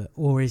famous,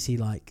 or is he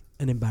like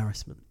an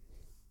embarrassment?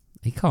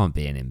 He can't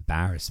be an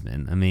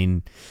embarrassment. I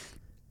mean,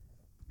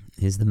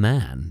 he's the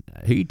man.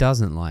 Who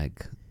doesn't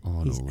like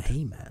Arnold?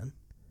 He's a man.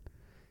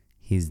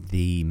 He's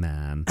the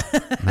man.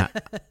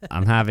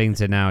 I'm having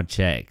to now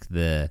check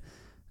the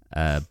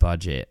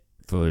budget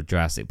for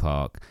Jurassic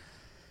Park.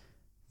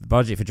 The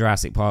budget for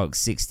Jurassic Park,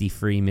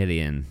 63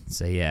 million.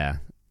 So yeah,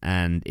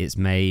 and it's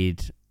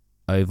made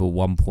over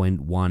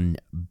 1.1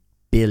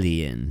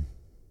 billion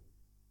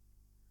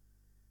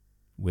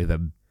with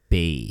a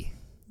B.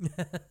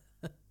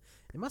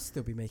 It must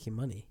still be making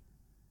money.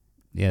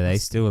 Yeah, they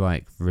still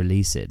like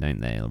release it,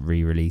 don't they? Or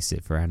re-release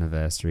it for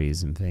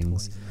anniversaries and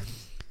things.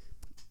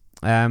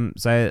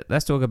 So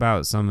let's talk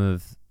about some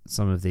of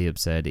the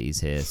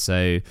absurdities here.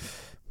 So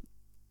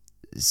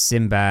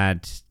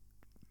Sinbad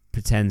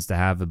pretends to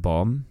have a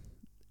bomb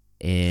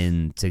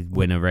to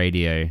win a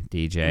radio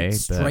DJ.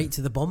 Straight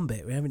to the bomb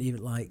bit. We haven't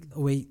even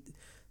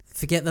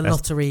forget the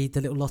lottery,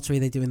 the little lottery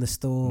they do in the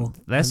store.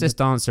 Let's just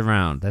dance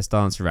around.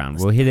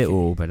 We'll hit it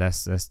all, but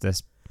let's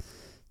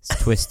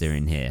Twister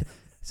in here.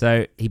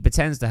 So he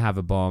pretends to have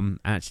a bomb,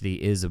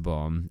 actually is a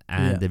bomb,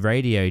 and the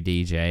radio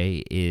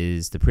DJ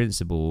is the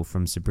principal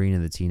from Sabrina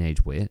the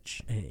Teenage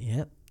Witch.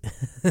 Yep.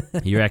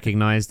 You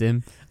recognised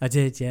him? I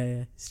did,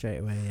 yeah, straight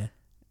away, yeah.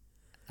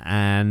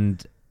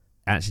 And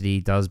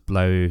actually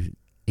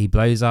he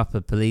blows up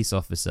a police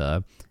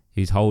officer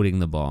who's holding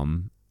the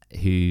bomb,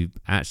 who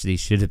actually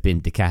should have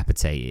been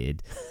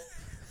decapitated.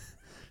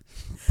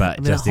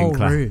 But just the whole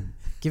room,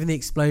 given the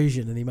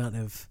explosion and the amount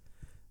of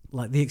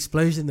the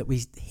explosion that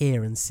we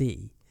hear and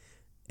see,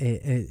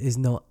 it is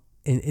not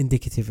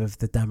indicative of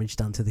the damage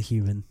done to the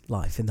human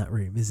life in that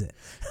room, is it?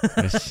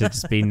 There should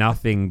just be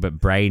nothing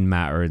but brain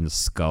matter and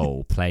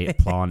skull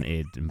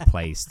planted and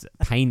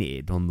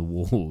painted on the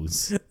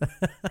walls.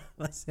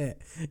 That's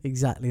it.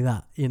 Exactly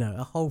that.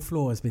 A whole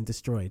floor has been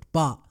destroyed,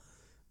 but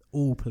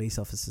all police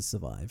officers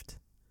survived.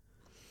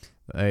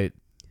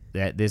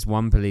 This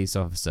one police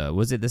officer,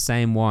 was it the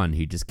same one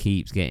who just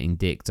keeps getting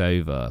dicked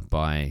over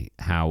by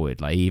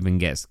Howard? Like, he even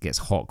gets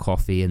hot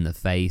coffee in the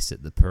face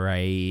at the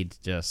parade,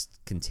 just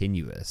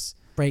continuous.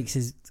 Breaks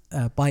his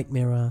bike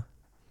mirror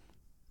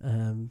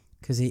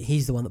because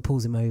he's the one that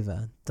pulls him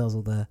over, does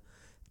all the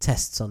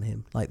tests on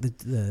him, like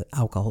the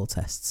alcohol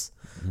tests,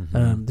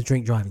 the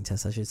drink driving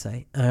test, I should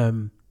say.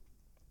 And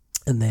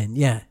then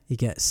he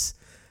gets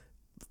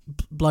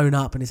blown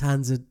up and his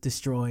hands are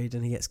destroyed,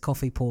 and he gets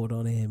coffee poured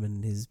on him,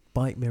 and his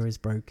bike mirror is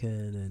broken,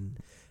 and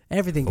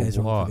everything goes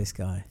wrong for this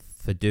guy.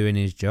 For doing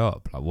his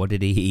job, like what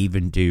did he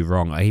even do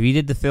wrong? Like, if you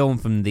did the film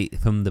from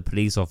the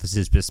police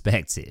officer's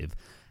perspective,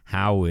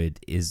 Howard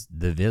is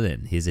the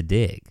villain. He's a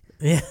dick.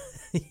 Yeah,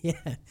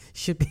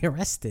 should be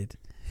arrested.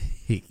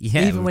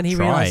 Even when he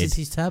realizes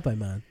he's Turbo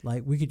Man,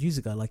 like, we could use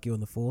a guy like you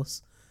on the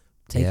force.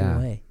 Take him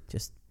away.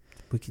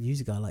 We could use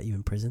a guy like you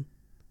in prison.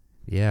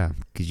 Yeah,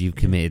 because you've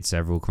committed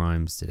several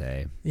crimes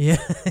today. Yeah,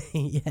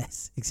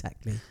 yes,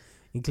 exactly,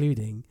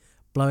 including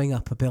blowing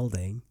up a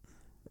building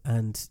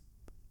and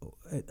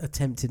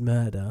attempted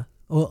murder.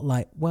 Or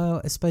I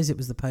suppose it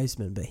was the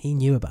postman, but he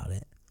knew about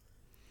it.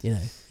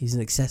 He's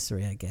an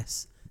accessory, I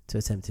guess, to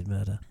attempted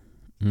murder.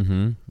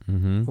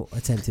 Or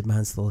attempted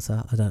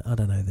manslaughter. I don't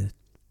know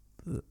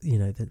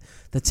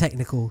the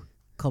technical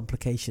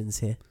complications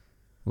here.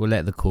 We'll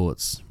let the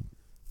courts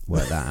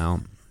work that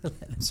out.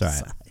 It's all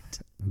right.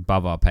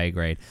 Above our pay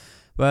grade.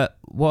 But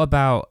what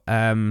about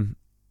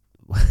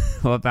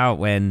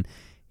when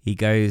he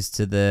goes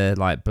to the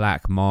like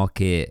black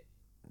market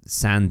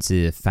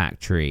Santa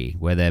factory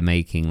where they're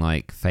making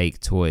like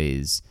fake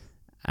toys,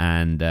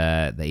 and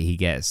that he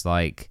gets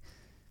like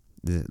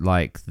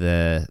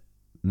the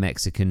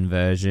Mexican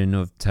version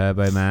of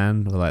Turbo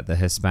Man, or like the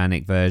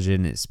Hispanic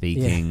version? It's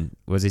speaking. Yeah.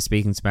 Was he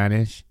speaking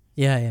Spanish?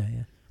 Yeah.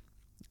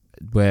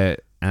 Where,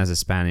 as a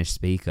Spanish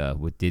speaker,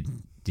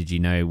 did you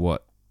know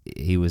what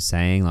he was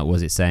saying? Like,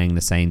 was it saying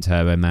the same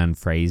Turbo Man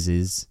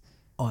phrases?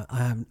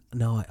 I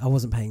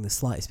wasn't paying the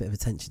slightest bit of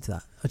attention to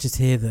that. I just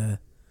hear the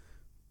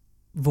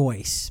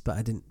voice, but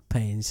I didn't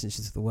pay any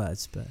attention to the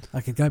words. But I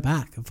could go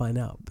back and find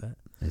out. But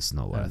it's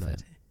not worth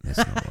it. It's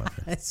not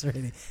worth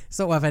it. It's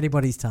not worth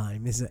anybody's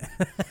time, is it?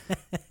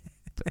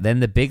 But then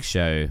the Big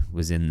Show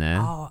was in there.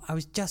 Oh, I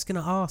was just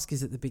gonna ask,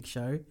 is it the Big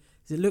Show?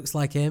 'Cause it looks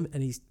like him,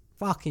 and he's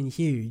fucking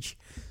huge.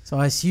 So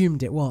I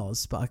assumed it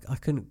was, but I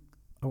couldn't.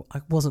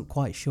 I wasn't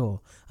quite sure.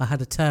 I had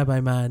a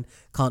Turbo Man,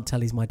 can't tell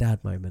he's my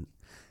dad moment.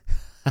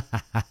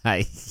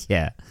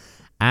 Yeah.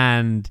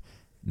 And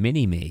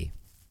Mini-Me.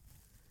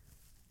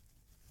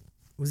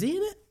 Was he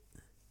in it?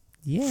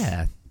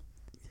 Yeah.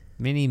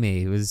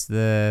 Mini-Me was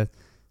the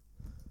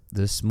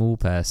small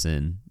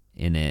person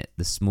in it,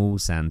 the small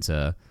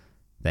Santa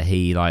that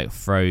he like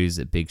throws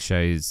at Big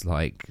Show's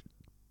like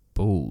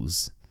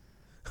balls.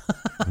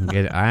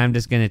 I am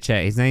just going to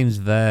check. His name's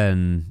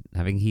Vern.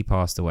 I think he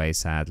passed away,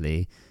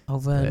 sadly. Oh,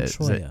 Vern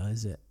Troyer,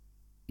 is it?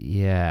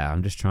 Yeah,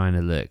 I'm just trying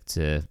to look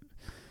to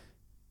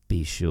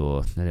be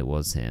sure that it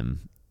was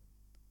him.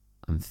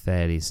 I'm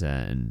fairly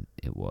certain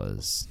it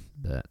was,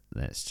 but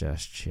let's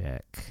just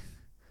check.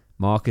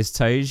 Marcus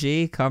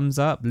Toji comes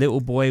up.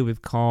 Little boy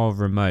with car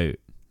remote.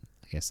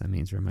 I guess that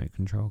means remote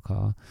control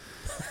car.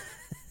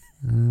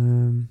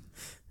 Paul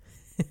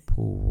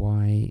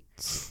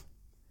White.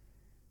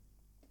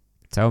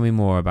 Tell me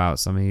more about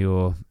some of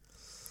your...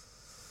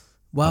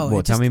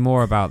 Well, tell me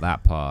more about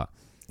that part.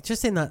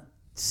 Just in that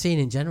scene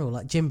in general,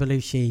 like Jim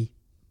Belushi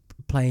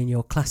playing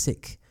your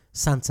classic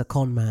Santa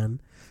con man,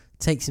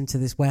 takes him to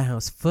this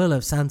warehouse full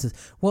of Santas.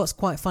 What's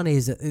quite funny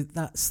is that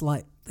that's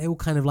like, they all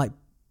kind of like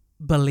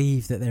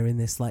believe that they're in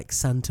this like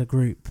Santa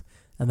group,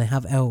 and they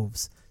have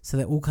elves, so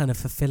they're all kind of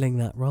fulfilling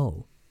that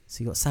role.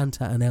 So you got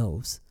Santa and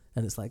elves,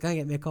 and it's like, go and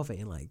get me a coffee,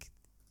 and like,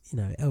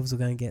 elves will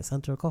go and get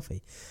Santa a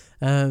coffee.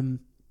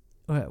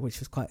 Which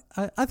was quite,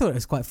 I thought it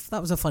was quite,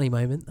 that was a funny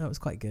moment. That was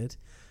quite good.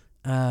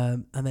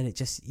 And then it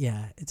just,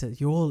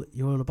 you're all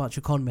a bunch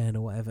of con men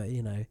or whatever,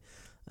 and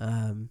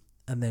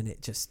then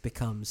it just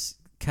becomes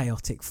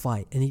chaotic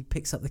fight. And he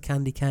picks up the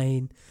candy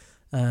cane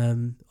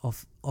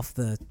off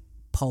the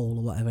pole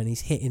or whatever, and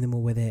he's hitting them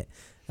all with it.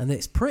 And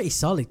it's pretty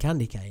solid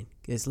candy cane.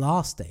 It's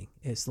lasting.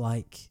 It's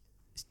like,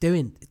 it's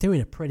doing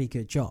a pretty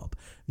good job.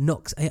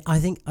 I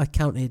think I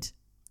counted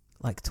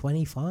like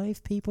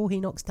 25 people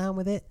he knocks down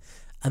with it.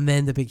 And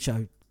then the Big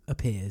Show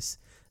appears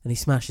and he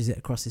smashes it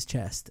across his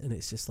chest, and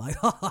it's just like,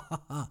 ha ha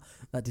ha ha,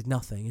 that did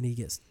nothing, and he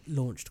gets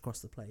launched across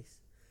the place.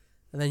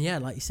 And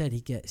then like you said,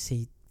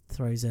 he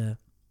throws an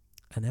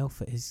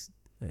elf at his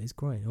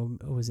groin,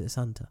 or was it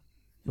Santa?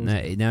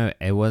 No,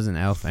 it was an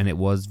elf, and it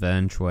was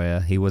Vern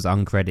Troyer. He was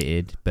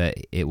uncredited, but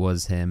it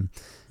was him.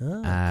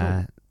 Cool.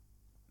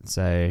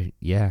 So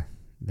yeah,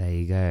 there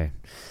you go.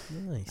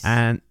 Nice.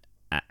 And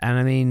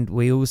I mean,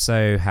 we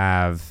also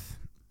have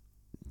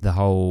the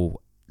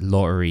whole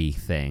lottery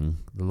thing,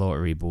 the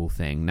lottery ball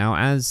thing. Now,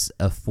 as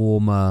a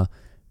former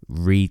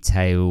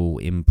retail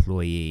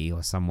employee,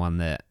 or someone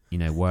that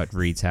worked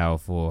retail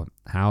for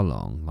how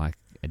long, like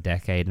a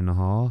decade and a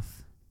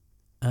half?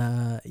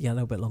 A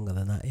little bit longer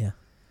than that. Yeah.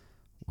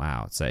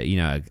 Wow. So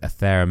a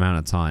fair amount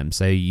of time.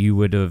 So you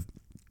would have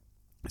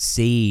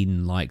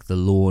seen like the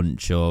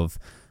launch of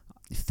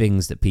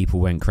things that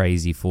people went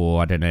crazy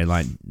for. I don't know,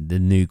 like the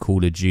new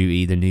Call of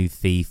Duty, the new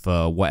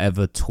FIFA,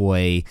 whatever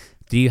toy.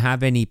 Do you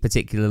have any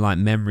particular like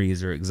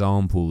memories or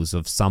examples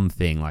of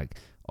something, like,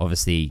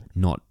 obviously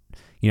not,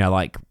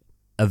 like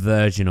a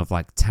version of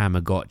like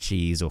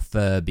Tamagotchis or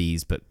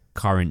Furbies, but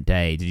current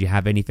day. Did you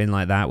have anything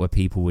like that where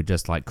people were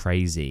just like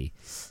crazy?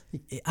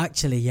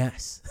 Actually,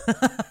 yes.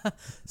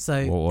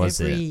 So what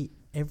was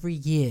every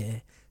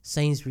year,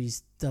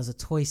 Sainsbury's does a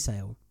toy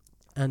sale,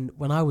 and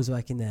when I was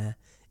working there,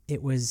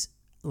 it was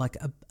like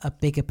a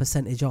bigger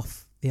percentage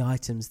off the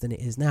items than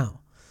it is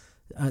now.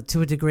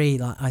 To a degree,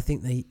 like I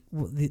think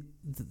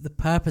the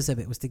purpose of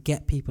it was to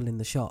get people in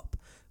the shop,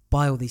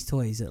 buy all these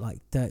toys at like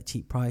dirt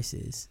cheap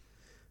prices,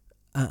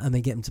 and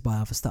then get them to buy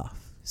other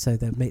stuff. So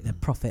they make their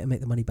profit and make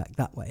the money back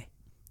that way.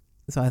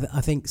 So I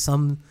think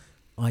some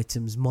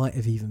items might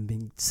have even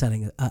been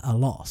selling at a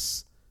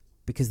loss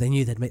because they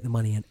knew they'd make the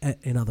money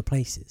in other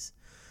places.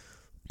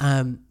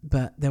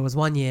 But there was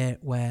one year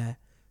where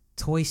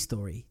Toy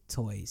Story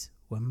toys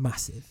were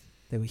massive.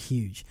 They were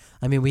huge.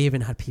 I mean, we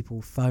even had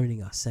people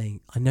phoning us saying,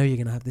 I know you're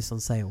going to have this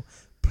on sale.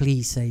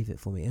 Please save it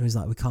for me. And it was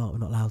like, we're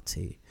not allowed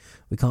to.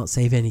 We can't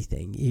save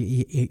anything.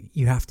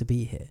 You have to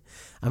be here.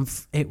 And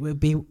it would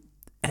be,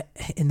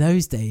 in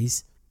those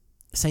days,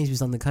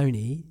 Sainsbury's on the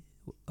Coney,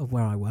 of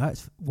where I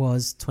worked,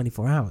 was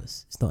 24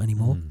 hours. It's not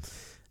anymore.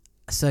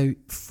 So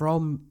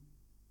from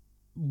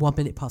 1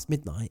 minute past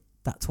midnight,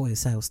 that toy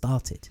sale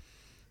started.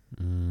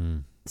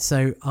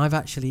 So I've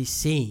actually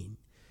seen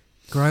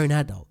grown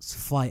adults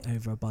fight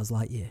over a Buzz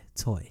Lightyear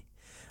toy,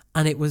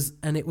 and it was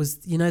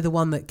the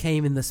one that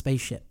came in the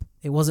spaceship.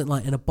 It wasn't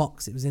like in a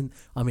box. It was it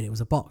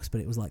was a box, but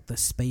it was like the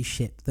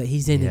spaceship that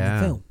he's in the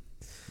film.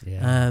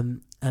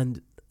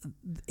 And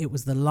it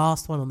was the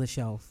last one on the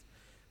shelf.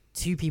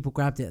 2 people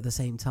grabbed it at the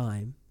same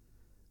time,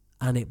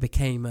 and it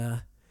became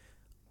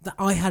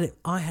I had it,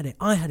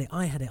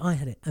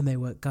 and they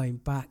were going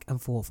back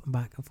and forth and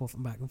back and forth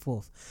and back and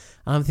forth.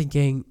 And I'm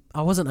thinking,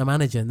 I wasn't a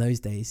manager in those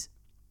days,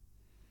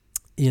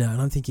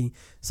 and I'm thinking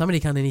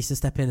somebody kind of needs to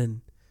step in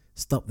and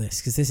stop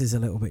this, because this is a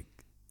little bit,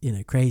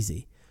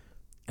 crazy.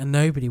 And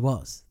nobody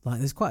was. Like,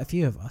 there's quite a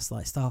few of us,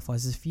 like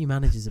staff-wise. There's a few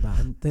managers about,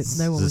 and there's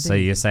no one was So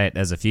you say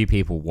there's a few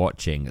people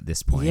watching at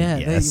this point. Yeah,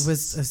 yes.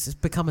 It's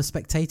become a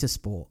spectator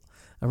sport,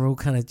 and we're all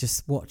kind of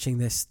just watching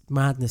this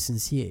madness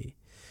ensue.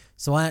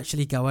 So I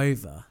actually go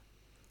over,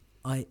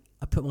 I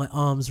put my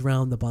arms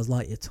around the Buzz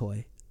Lightyear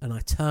toy, and I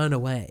turn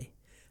away,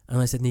 and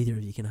I said, neither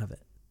of you can have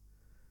it.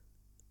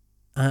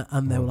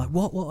 And they were like,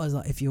 what? I was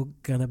like, if you're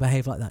going to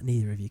behave like that,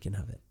 neither of you can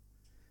have it.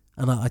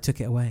 And I took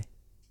it away.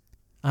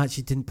 I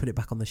actually didn't put it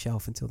back on the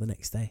shelf until the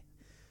next day,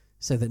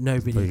 so that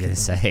nobody could going to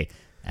say,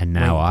 and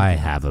now I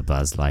have a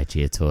Buzz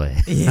Lightyear toy.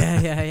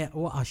 Yeah.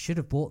 Well, I should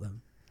have bought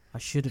them. I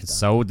should have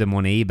sold them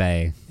on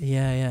eBay.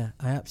 Yeah.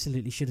 I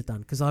absolutely should have done,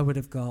 because I would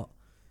have got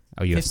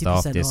your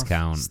staff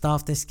discount.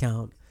 Staff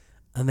discount,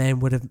 and then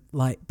would have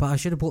but I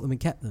should have bought them and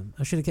kept them.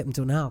 I should have kept them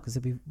till now, because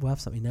they'd be worth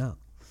something now.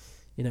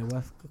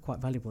 Worth quite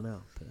valuable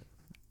now. But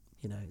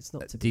it's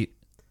not to be.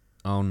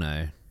 Oh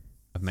no,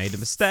 I've made a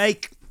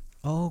mistake.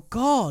 Oh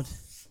God,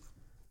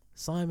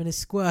 Simon is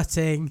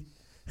squirting.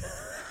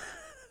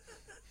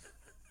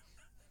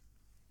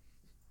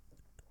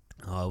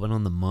 Oh, I went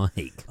on the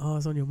mic. Oh,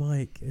 it's on your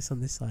mic. It's on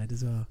this side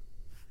as well.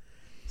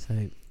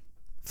 So,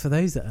 for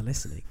those that are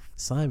listening,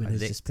 Simon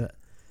has just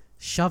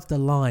shoved a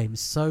lime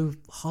so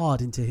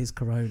hard into his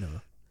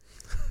Corona,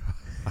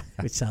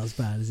 which sounds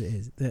bad as it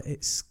is, that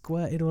it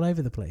squirted all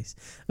over the place.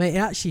 Mate, it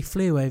actually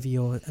flew over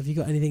your... Have you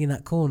got anything in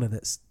that corner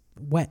that's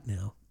wet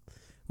now?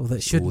 Or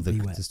that shouldn't be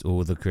wet? Just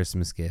all the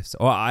Christmas gifts.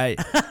 Oh, I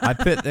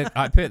put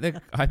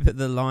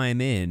the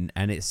lime in,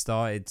 and it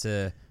started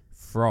to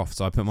froth,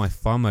 so I put my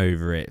thumb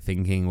over it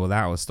thinking, well,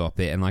 that will stop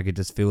it, and I could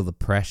just feel the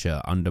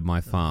pressure under my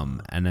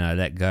thumb, and then I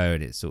let go,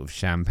 and it's sort of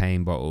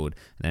champagne bottled,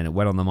 and then it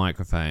went on the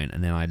microphone,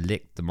 and then I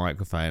licked the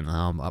microphone, and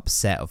I'm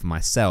upset of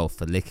myself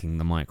for licking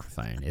the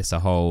microphone. It's a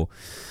whole...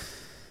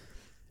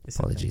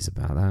 Apologies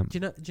about that. Do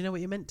you know what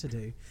you're meant to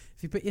do?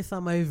 If you put your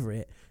thumb over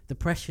it, the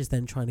pressure's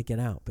then trying to get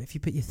out, but if you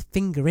put your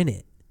finger in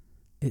it,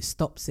 it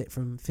stops it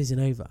from fizzing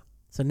over.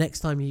 So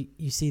next time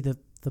you see the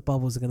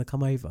bubbles are going to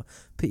come over,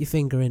 put your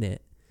finger in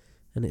it,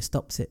 and it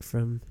stops it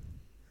from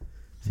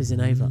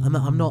fizzing over.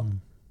 I'm not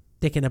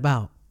dicking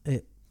about.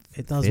 It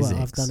does work.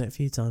 I've done it a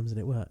few times and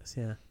it works.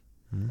 Yeah.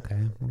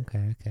 Okay.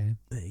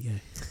 There you go.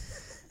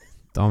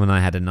 Dom and I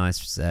had a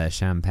nice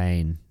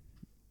champagne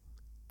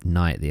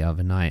night the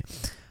other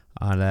night.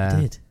 I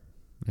did.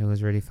 It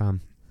was really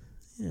fun.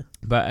 Yeah.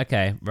 But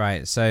okay,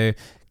 right. So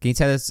can you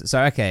tell us?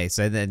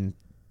 So then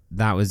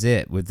that was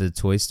it with the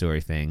Toy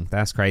Story thing.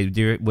 That's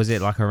crazy. Was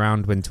it like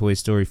around when Toy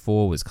Story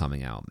 4 was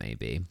coming out?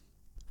 Maybe.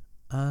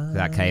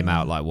 That came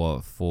out like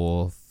what,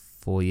 4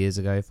 years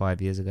ago,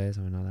 5 years ago,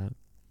 something like that.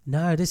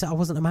 No, I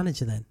wasn't a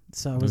manager then,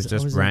 so it was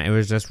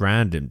just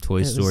random.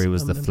 Toy Story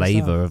was the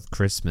flavour of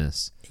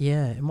Christmas.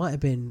 Yeah, it might have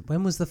been.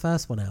 When was the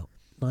first one out?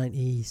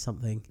 90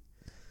 something.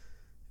 It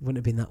wouldn't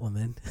have been that one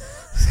then.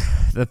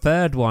 The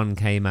third one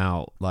came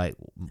out like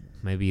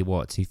maybe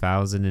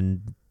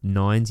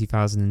 2009,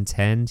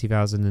 2010,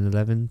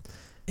 2011.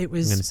 It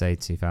was. I'm going to say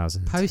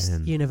 2010.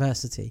 Post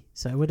university,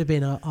 so it would have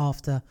been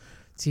after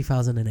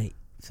 2008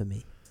 for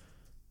me.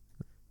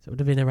 So it would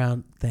have been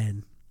around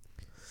then.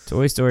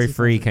 Toy Story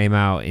 3 came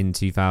out in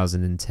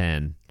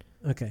 2010.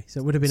 Okay, so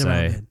it would have been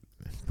around then.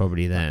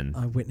 Probably then.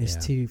 I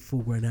witnessed two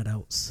full-grown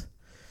adults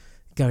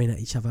going at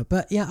each other.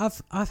 But yeah,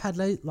 I've had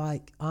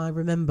I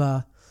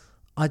remember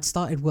I'd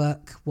started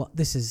work.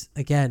 This is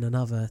again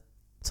another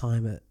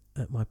time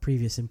at my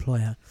previous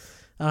employer.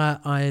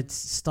 I had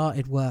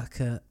started work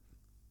at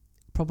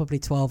probably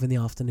 12 in the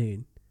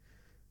afternoon,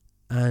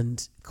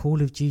 and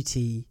Call of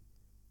Duty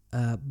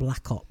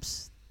Black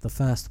Ops, the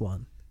first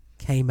one,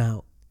 came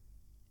out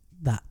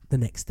the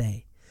next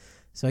day.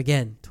 So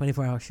again,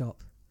 24-hour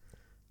shop.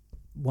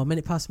 1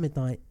 minute past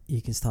midnight,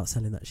 you can start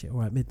selling that shit.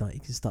 Or at midnight, you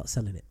can start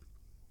selling it.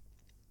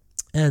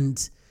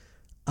 And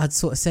I'd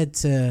sort of said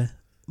to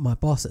my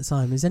boss at the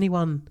time,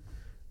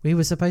 we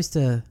were supposed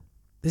to,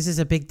 this is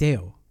a big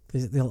deal.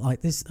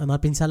 Like this, and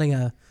I've been telling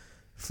her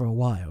for a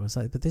while. I was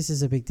like, but this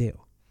is a big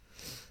deal.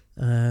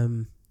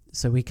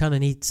 So we kind of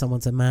need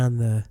someone to man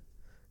the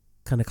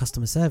kind of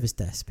customer service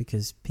desk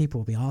because people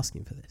will be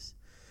asking for this.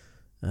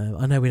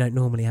 I know we don't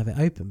normally have it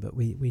open, but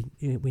we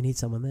need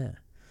someone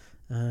there.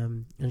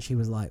 And she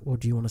was like, well,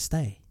 do you want to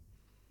stay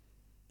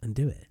and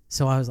do it?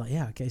 So I was like,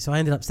 yeah, okay. So I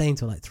ended up staying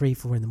till like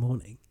 3-4 in the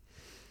morning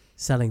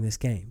selling this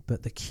game,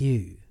 but the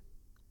queue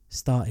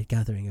started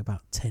gathering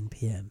about 10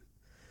 p.m.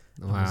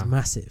 Wow. It was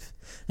massive.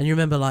 And you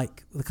remember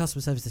like the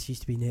customer service desk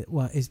used to be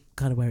is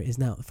kind of where it is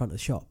now at the front of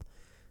the shop.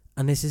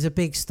 And this is a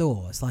big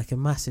store. It's like a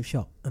massive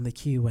shop. And the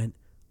queue went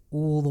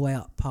all the way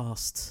up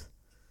past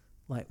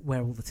like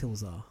where all the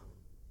tills are,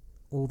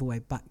 all the way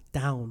back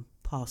down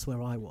past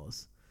where I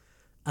was,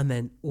 and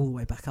then all the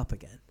way back up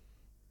again.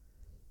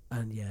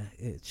 And yeah,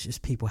 it's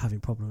just people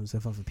having problems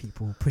with other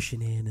people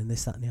pushing in and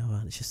this, that, and the other.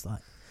 And it's just like,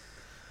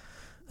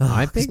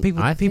 I think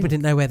people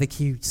didn't know where the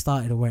queue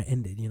started or where it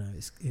ended. You know,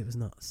 it was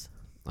nuts.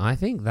 I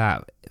think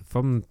that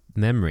from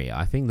memory,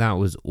 I think that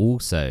was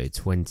also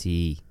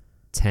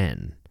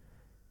 2010.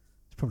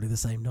 It's probably the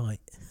same night.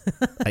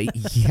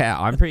 Yeah,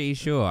 I'm pretty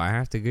sure. I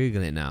have to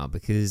Google it now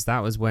because that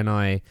was when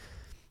I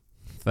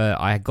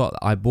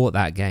bought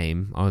that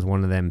game. I was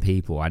one of them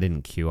people. I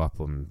didn't queue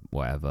up on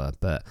whatever,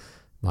 but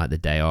like the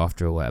day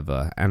after or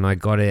whatever, and I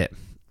got it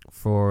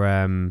for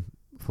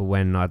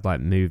when I'd like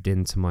moved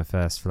into my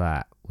first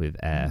flat with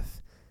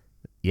F.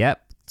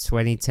 Yep,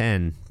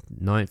 2010,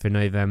 9th of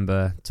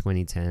November,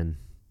 2010.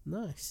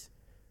 Nice.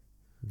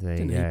 There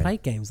Didn't you go. really play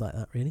games like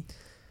that, really.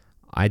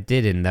 I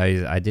did in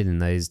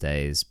those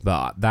days,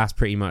 but that's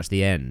pretty much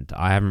the end.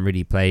 I haven't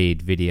really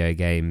played video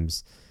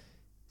games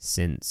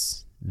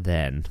since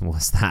then.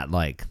 What's that,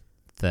 like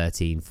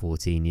 13,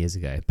 14 years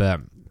ago?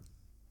 But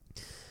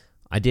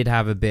I did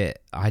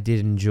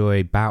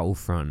enjoy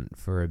Battlefront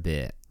for a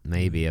bit,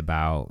 maybe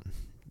about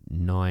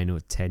 9 or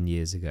 10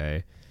 years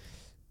ago.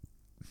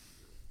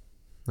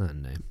 I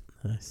don't know.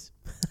 Nice.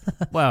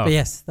 Well, but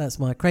yes, that's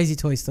my crazy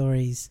toy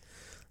stories,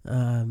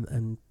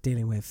 and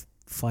dealing with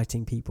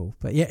fighting people.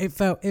 But yeah, it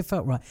felt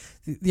right.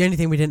 The only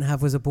thing we didn't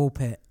have was a ball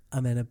pit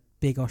and then a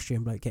big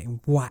Austrian bloke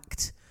getting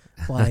whacked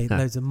by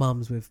loads of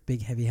mums with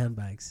big heavy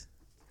handbags.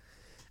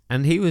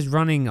 And he was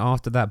running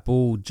after that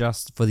ball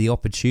just for the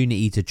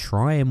opportunity to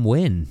try and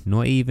win,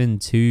 not even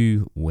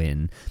to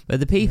win. But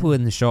the people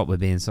in the shop were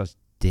being such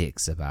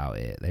dicks about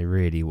it. They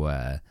really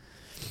were.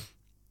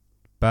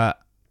 But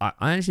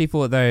I actually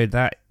thought, though,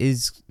 I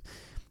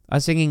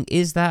was thinking,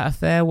 is that a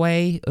fair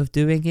way of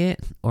doing it?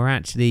 Or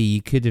actually,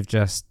 you could have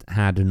just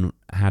had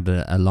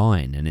a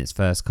line and it's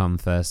first come,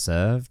 first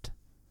served?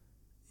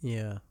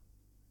 Yeah.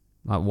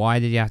 Like, why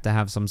did you have to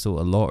have some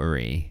sort of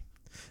lottery?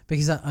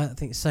 Because I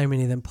think so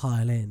many of them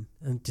pile in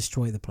and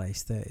destroy the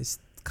place that it's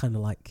kind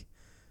of like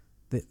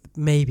that.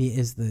 Maybe it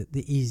is the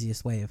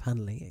easiest way of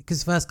handling it.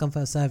 Because first come,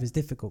 first serve is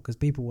difficult because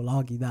people will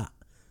argue that.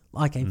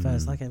 I came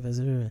first.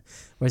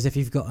 Whereas if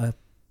you've got a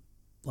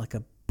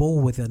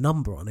ball with a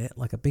number on it,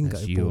 like a bingo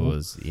that's ball,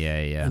 yours.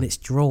 Yeah. And it's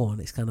drawn,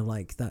 it's kind of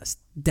like that's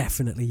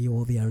definitely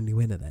you're the only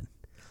winner then.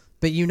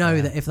 But you know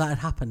that if that had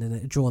happened and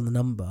it had drawn the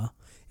number,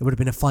 it would have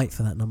been a fight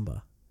for that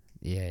number.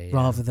 Yeah.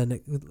 Rather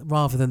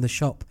than the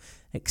shop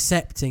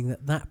accepting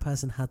that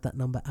person had that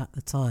number at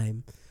the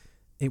time,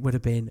 it would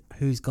have been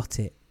who's got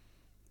it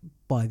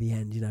by the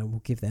end. You know, we'll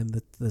give them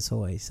the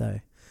toy. So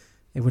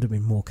it would have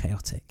been more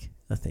chaotic,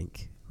 I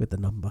think, with the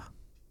number.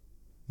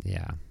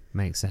 Yeah.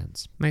 Makes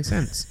sense.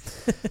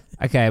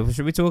 Okay, well,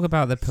 should we talk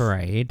about the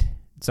parade?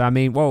 So, I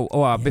mean,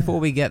 before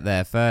we get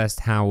there,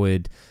 first,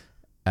 Howard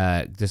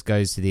just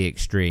goes to the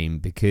extreme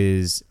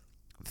because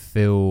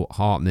Phil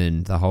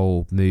Hartman, the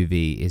whole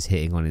movie, is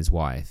hitting on his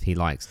wife. He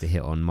likes to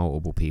hit on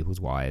multiple people's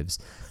wives.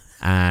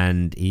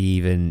 And he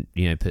even,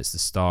 puts the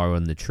star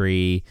on the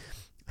tree,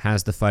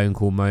 has the phone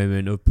call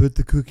moment of, put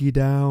the cookie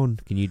down.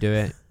 Can you do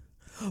it?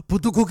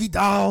 Put the cookie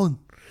down.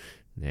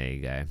 There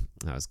you go.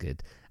 That was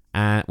good.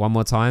 One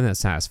more time,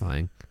 that's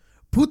satisfying.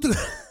 Put the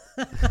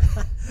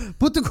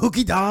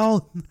cookie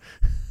down.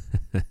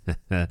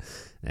 There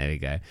we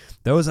go.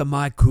 Those are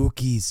my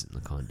cookies. I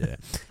can't do it.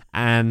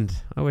 And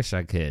I wish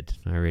I could.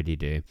 I really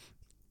do.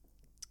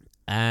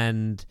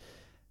 And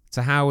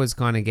So Howard's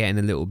kind of getting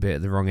a little bit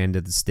at the wrong end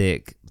of the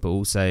stick, but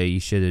also you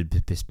should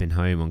have just been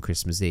home on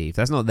Christmas Eve.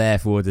 That's not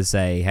therefore to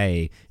say,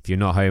 hey, if you're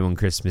not home on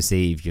Christmas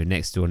Eve, your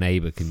next door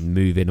neighbour can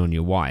move in on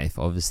your wife.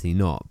 Obviously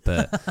not,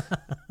 but,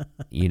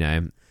 you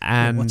know.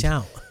 And watch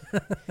out.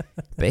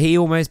 But he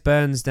almost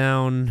burns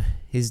down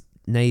his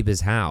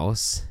neighbour's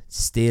house,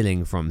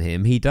 stealing from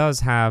him. He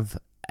does have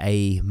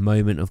a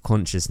moment of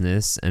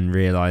consciousness and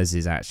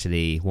realises,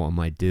 actually, what am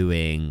I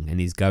doing? And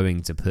he's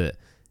going to put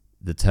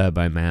the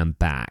Turbo Man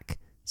back.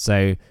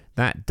 So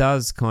that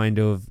does kind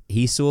of,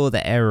 he saw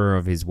the error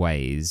of his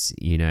ways,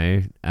 you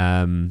know,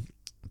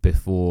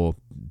 before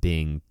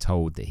being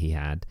told that he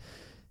had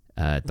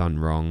done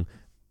wrong.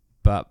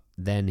 But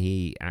then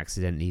he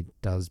accidentally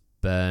does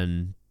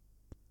burn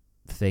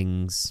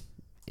things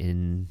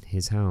in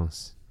his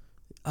house.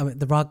 I mean,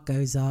 the rug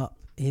goes up.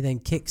 He then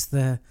kicks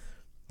the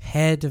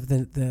head of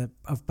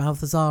of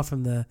Balthazar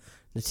from the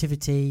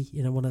nativity.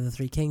 You know, one of the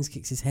three kings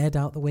kicks his head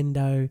out the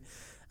window.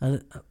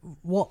 And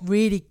what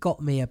really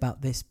got me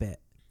about this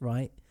bit,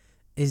 right,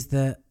 is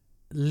that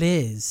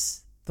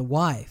Liz, the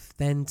wife,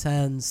 then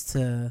turns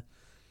to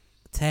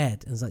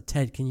Ted and is like,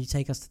 Ted, can you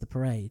take us to the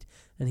parade?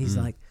 And he's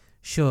like,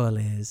 sure,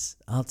 Liz,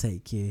 I'll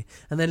take you.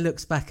 And then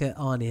looks back at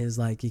Arnie and is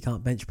like, you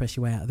can't bench press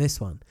your way out of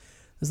this one.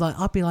 It's like,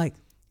 I'd be like,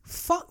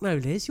 fuck no,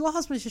 Liz, your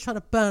husband's just trying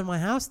to burn my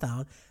house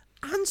down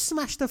and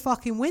smash the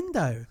fucking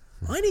window.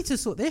 I need to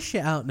sort this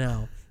shit out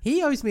now.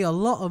 He owes me a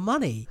lot of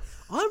money.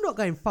 I'm not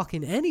going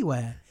fucking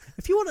anywhere.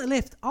 If you want a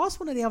lift, ask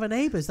one of the other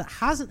neighbours that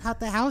hasn't had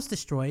their house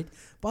destroyed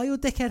by your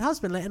dickhead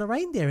husband letting a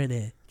reindeer in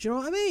here. Do you know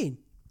what I mean?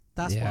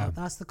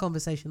 That's the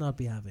conversation I'd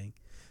be having.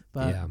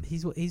 But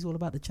he's all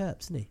about the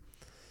chirps, isn't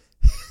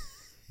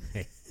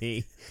he?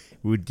 He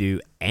would do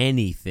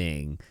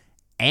anything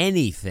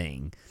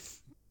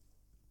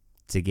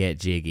to get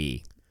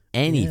jiggy.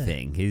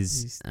 Anything.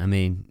 I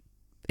mean,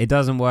 it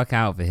doesn't work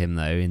out for him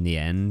though. In the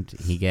end,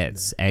 he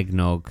gets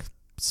eggnog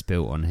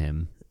spilt on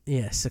him.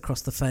 Yes,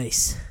 across the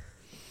face.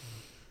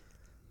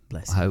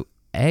 Bless him. Oh,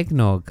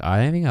 eggnog.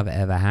 I don't think I've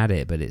ever had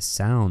it, but it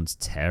sounds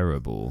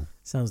terrible.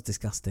 Sounds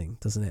disgusting,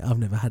 doesn't it? I've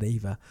never had it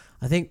either.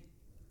 I think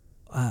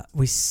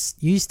we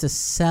used to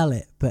sell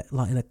it, but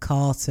like in a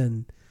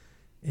carton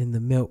in the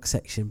milk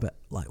section, but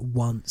like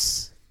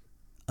once,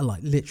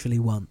 like literally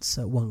once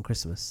at one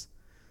Christmas.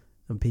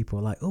 And people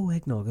were like, oh,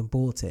 eggnog, and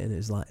bought it, and it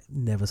was like,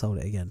 never sold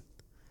it again.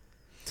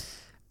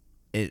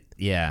 It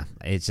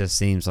just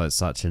seems like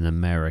such an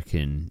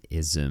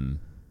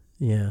American-ism.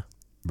 Yeah.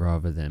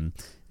 Rather than,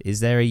 is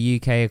there a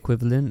UK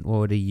equivalent? What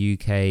would a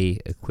UK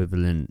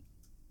equivalent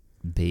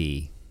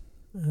be?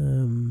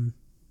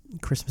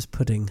 Christmas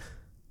pudding.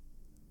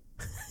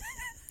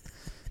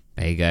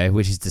 There you go,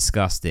 which is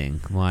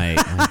disgusting. My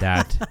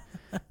dad,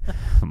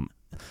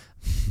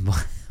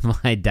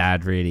 my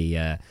dad really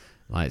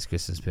likes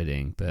Christmas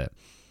pudding, but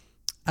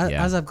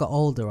as I've got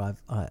older, I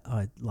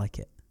like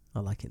it. I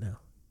like it now.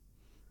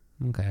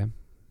 Okay,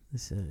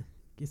 it's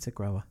a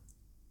grower.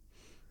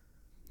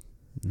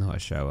 Not a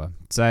shower.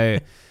 So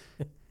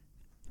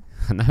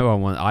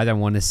I don't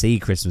want to see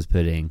Christmas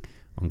pudding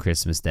on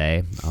Christmas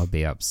Day. I'll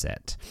be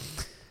upset.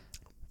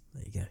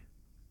 There you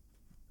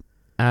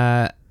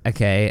go.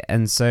 Okay,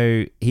 and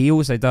so he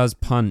also does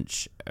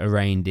punch a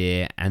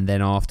reindeer and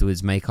then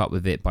afterwards make up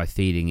with it by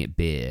feeding it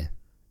beer.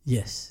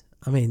 Yes.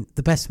 I mean,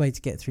 the best way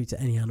to get through to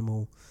any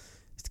animal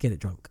is to get it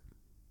drunk.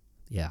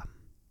 Yeah.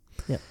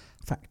 Yeah,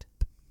 fact.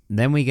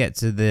 Then we get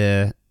to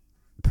the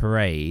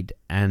parade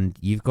and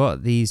you've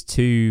got these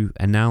two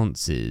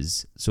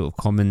announcers sort of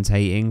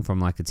commentating from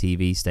like a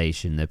TV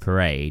station, the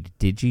parade.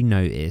 Did you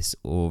notice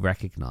or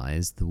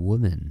recognize the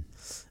woman?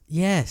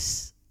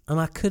 Yes. And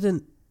I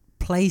couldn't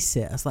place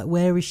it. I was like,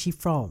 where is she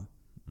from?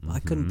 I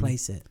couldn't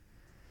place it.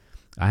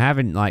 I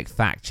haven't like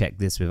fact checked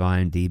this with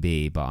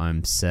IMDb, but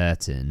I'm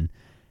certain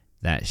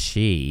that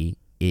she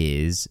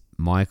is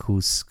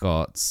Michael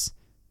Scott's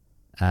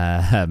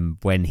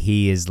when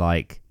he is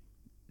like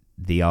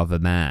the other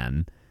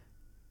man,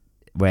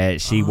 where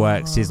she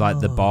works. She's like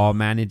the bar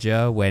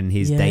manager when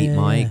his date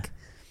Mike,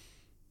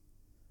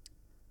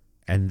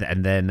 and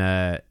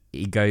then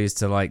he goes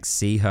to like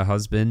see her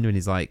husband when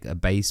he's like a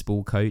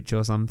baseball coach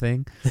or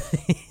something.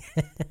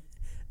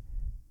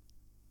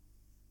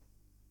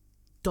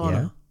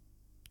 Donna.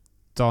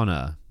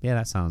 Yeah,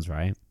 that sounds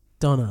right.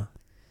 Donna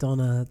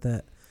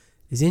that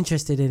is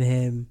interested in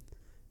him,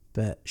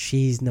 but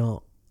she's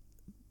not.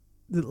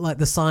 Like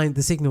the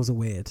signals are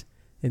weird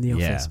in the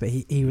office, but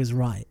he was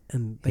right.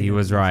 And he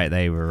was right,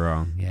 they were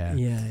wrong. Yeah.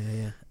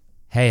 Yeah.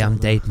 Hey, Donna. I'm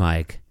Date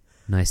Mike.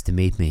 Nice to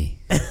meet me.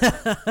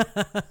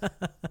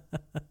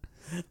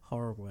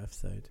 Horrible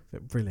episode,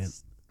 but brilliant.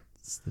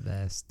 It's the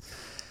best.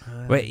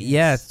 Wait,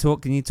 yes.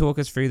 Can you talk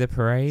us through the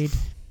parade?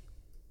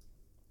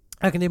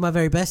 I can do my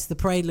very best. The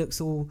parade looks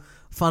all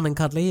fun and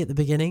cuddly at the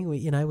beginning.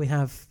 We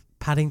have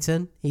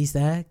Paddington. He's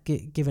there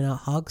giving out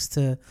hugs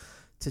to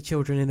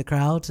children in the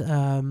crowd.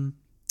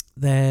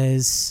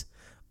 There's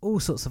all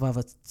sorts of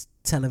other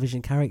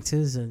television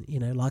characters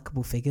and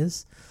likable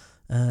figures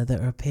that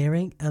are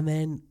appearing. And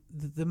then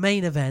the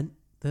main event.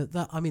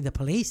 The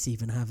police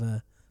even have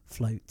a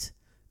float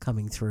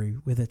coming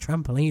through with a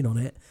trampoline on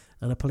it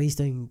and a police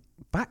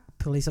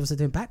officer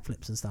doing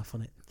backflips and stuff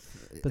on it.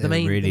 But the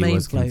main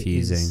float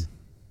confusing. Is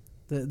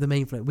the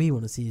main float we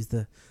want to see is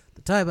the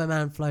Turbo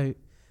Man float,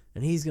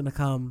 and he's going to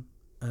come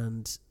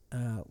and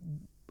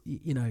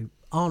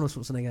Arnold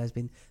Schwarzenegger has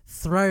been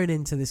thrown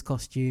into this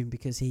costume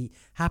because he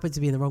happened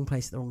to be in the wrong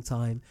place at the wrong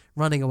time,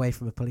 running away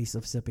from a police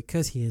officer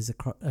because he is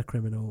a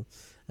criminal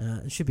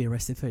and should be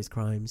arrested for his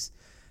crimes.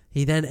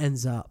 He then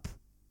ends up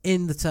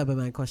in the Turbo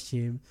Man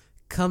costume,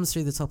 comes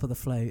through the top of the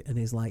float and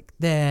is like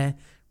there,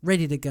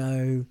 ready to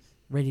go,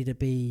 ready to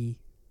be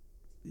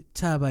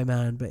Turbo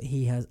Man, but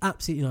he has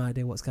absolutely no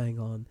idea what's going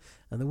on,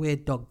 and the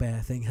weird dog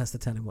bear thing has to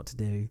tell him what to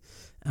do.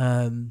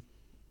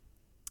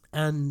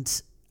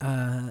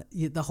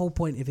 The whole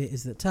point of it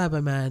is that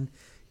Turbo Man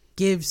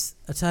gives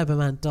a Turbo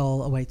Man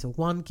doll away to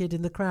one kid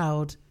in the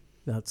crowd.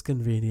 That's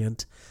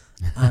convenient.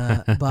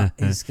 But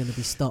is going to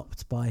be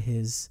stopped by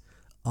his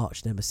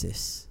arch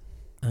nemesis,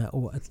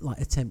 or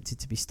attempted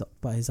to be stopped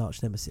by his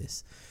arch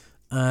nemesis.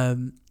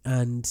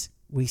 And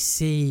we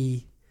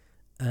see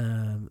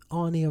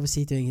Arnie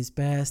obviously doing his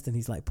best, and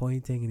he's like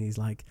pointing, and he's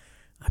like,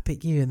 I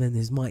pick you, and then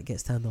his mic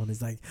gets turned on.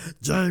 He's like,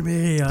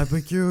 Jamie, I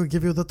pick you,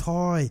 give you the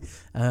toy.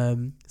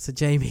 So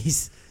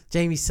Jamie's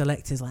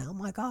selector is like, oh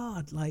my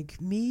god,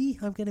 like me,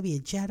 I'm going to be a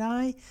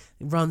Jedi.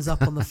 He runs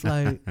up on the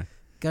float,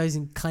 goes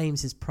and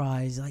claims his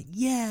prize. Like,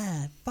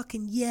 yeah, I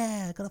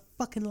got a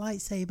fucking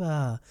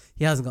lightsaber.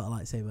 He hasn't got a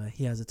lightsaber.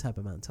 He has a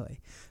Turbo Man toy.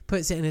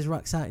 Puts it in his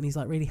rucksack, and he's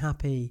like really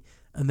happy.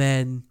 And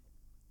then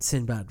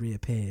Sinbad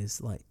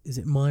reappears. Like, is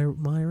it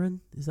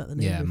Myron? Is that the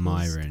name? Yeah, of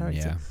Myron. Character?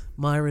 Yeah,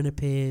 Myron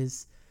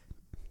appears.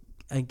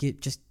 And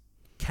just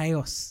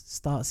chaos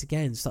starts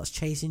again. Starts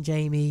chasing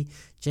Jamie.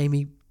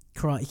 Jamie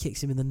karate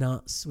kicks him in the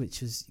nuts,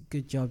 which was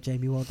good job,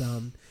 Jamie. Well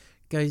done.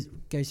 Goes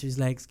through his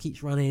legs,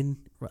 keeps running,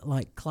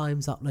 like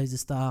climbs up loads of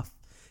stuff.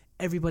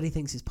 Everybody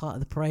thinks it's part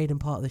of the parade and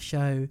part of the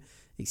show,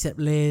 except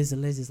Liz.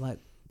 And Liz is like,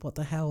 "What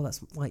the hell?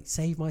 That's like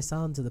save my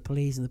son" to the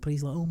police, and the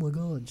police are like, "Oh my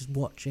god," just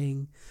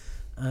watching.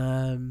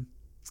 And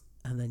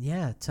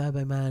then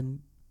Turbo Man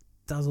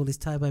does all his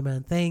Turbo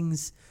Man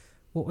things.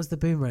 What was the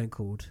boomerang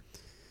called?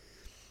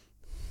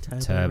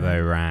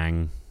 Turbo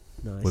Rang.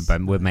 Nice.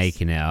 We're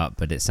making it up,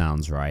 but it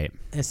sounds right.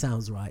 It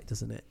sounds right,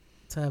 doesn't it?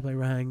 Turbo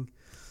Rang.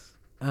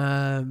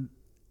 And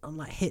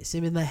like hits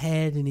him in the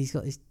head, and he's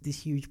got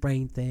this huge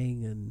brain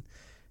thing, and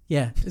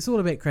it's all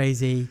a bit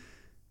crazy.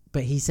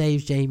 But he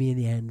saves Jamie in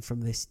the end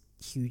from this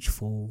huge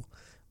fall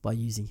by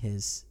using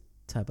his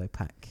turbo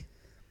pack.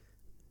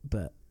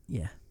 But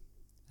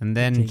and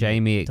then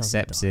Jamie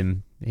accepts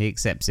him. He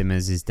accepts him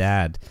as his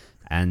dad.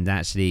 And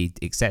actually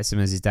accepts him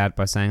as his dad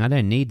by saying, I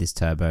don't need this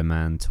Turbo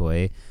Man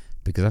toy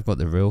because I've got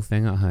the real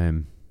thing at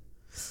home.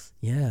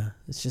 Yeah,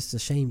 it's just a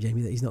shame,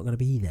 Jamie, that he's not going to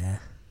be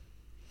there.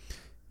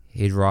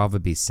 He'd rather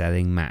be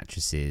selling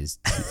mattresses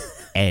to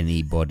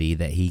anybody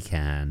that he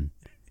can.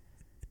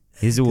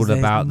 It's all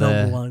about the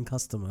number one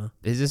customer.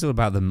 It's just all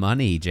about the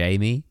money,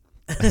 Jamie.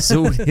 That's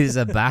all it is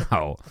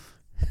about.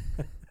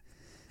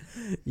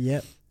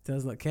 Yep,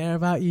 does not care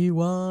about you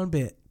one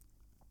bit.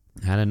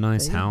 Had a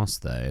nice house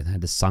though. They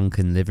had a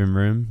sunken living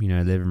room.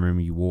 Living room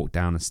you walk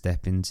down a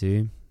step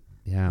into.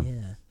 Yeah.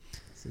 Yeah.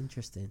 It's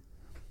interesting.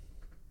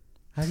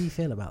 How do you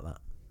feel about that?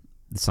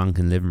 The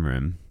sunken living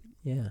room.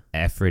 Yeah.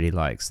 F really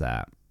likes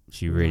that.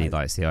 She really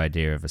likes the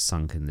idea of a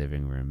sunken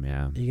living room,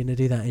 yeah. Are you going to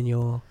do that in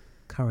your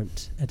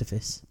current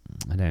edifice?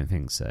 I don't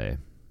think so.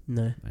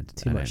 No. I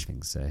don't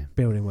think so.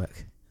 Building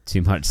work.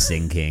 Too much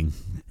sinking.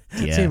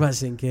 Yeah. Too much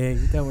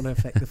sinking. Don't want to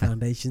affect the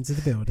foundations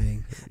of the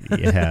building.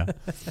 Yeah.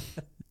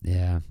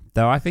 Yeah.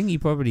 Though I think you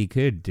probably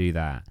could do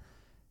that.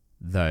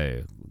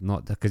 Though.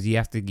 Not because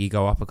you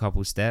go up a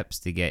couple steps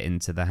to get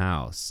into the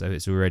house. So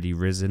it's already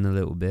risen a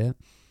little bit.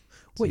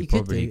 What you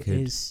could do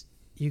is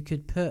you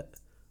could put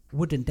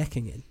wooden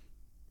decking in,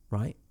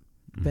 right?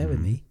 Bear with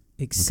me.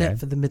 Except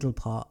for the middle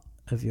part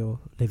of your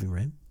living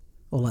room.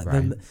 Or like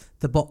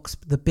the box,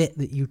 the bit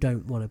that you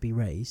don't want to be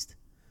raised.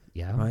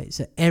 Yeah. Right?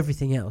 So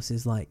everything else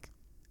is like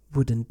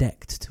wooden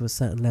decked to a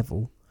certain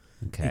level.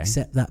 Okay.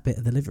 Except that bit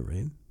of the living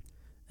room.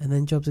 And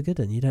then jobs are good,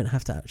 and you don't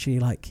have to actually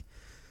like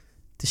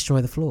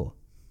destroy the floor.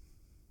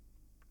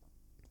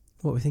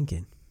 What are we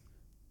thinking?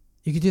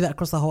 You could do that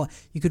across the whole.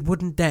 You could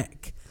wooden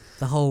deck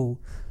the whole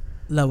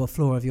lower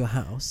floor of your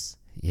house.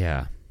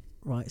 Yeah.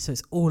 Right, so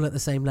it's all at the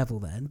same level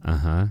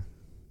then.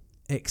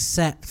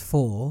 Except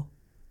for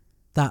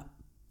that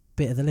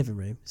bit of the living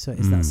room. So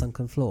it's that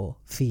sunken floor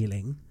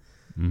feeling.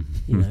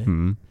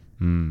 You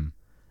know.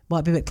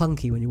 Might be a bit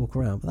clunky when you walk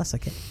around, but that's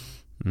okay.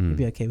 You'd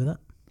be okay with that.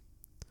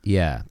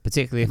 Yeah,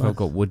 particularly if I've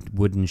got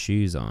wooden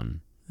shoes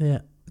on. Yeah,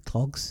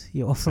 clogs.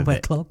 You often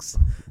wear clogs.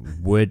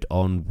 Wood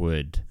on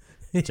wood.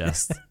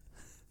 Just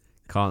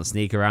can't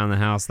sneak around the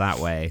house that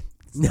way.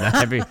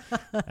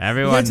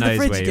 Everyone knows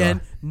where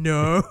again. you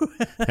are.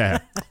 No.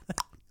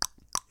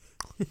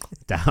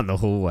 Down the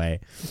hallway.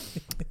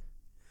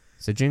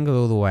 So Jingle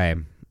All The Way.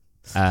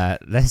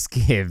 Let's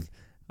give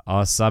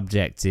our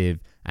subjective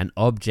and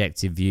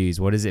objective views.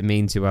 What does it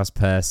mean to us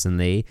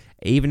personally?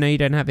 Even though you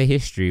don't have a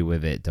history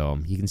with it,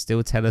 Dom, you can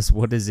still tell us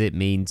what does it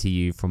mean to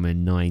you from a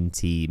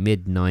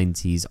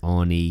mid-90s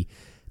Arnie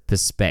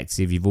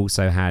perspective. You've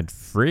also had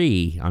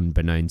 3,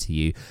 unbeknown to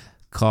you,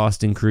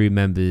 cast and crew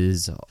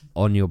members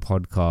on your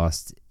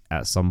podcast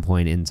at some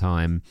point in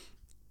time.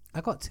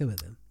 I got 2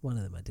 of them. One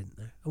of them I didn't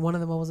know, and one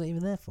of them I wasn't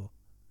even there for.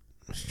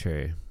 It's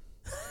true.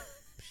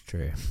 It's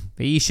true.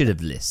 But you should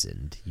have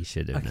listened. You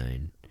should have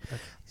known.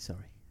 Okay,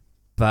 sorry.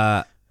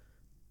 But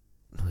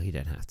you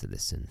don't have to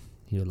listen.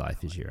 Your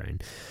life is your own.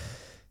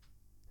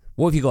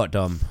 What have you got,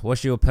 Dom?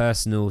 What's your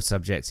personal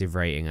subjective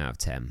rating out of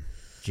 10?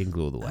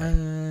 Jingle All The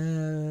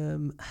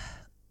Way.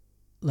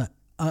 Look,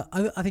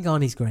 I think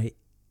Arnie's great,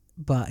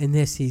 but in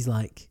this he's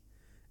like,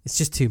 it's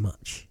just too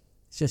much.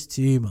 It's just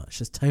too much.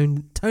 Just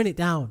tone it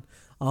down,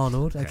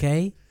 Arnold.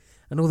 Okay?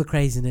 And all the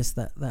craziness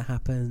that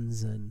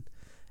happens, and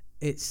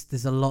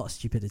there's a lot of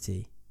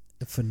stupidity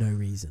for no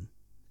reason.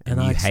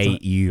 And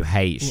you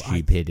hate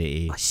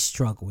stupidity. I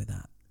struggle with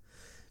that.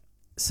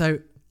 So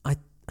I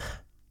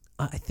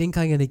think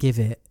I'm going to give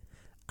it,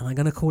 and I'm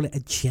going to call it a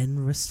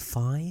generous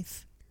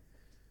 5.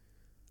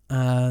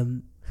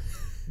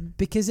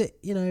 Because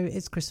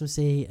it's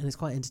Christmassy and it's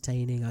quite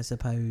entertaining, I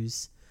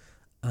suppose.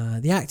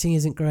 The acting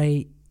isn't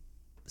great,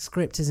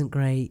 script isn't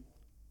great,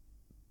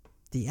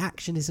 the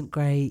action isn't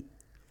great,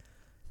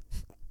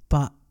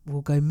 but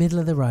we'll go middle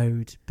of the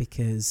road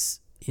because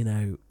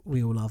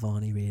we all love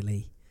Arnie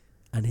really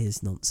and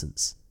his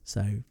nonsense.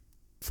 So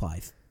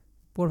 5.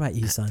 What about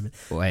you, Simon?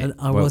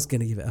 I was going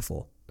to give it a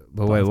 4.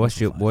 But wait,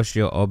 what's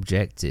your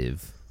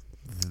objective?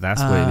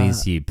 That's what it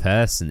means to you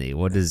personally.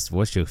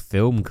 What's your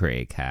film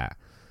critic hat?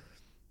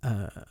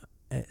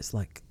 It's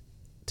like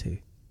 2.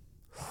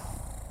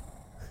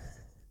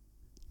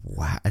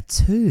 Wow, a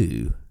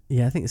 2?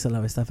 Yeah, I think it's the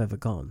lowest I've ever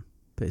gone,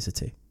 but it's a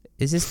 2.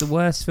 Is this the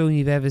worst film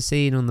you've ever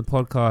seen on the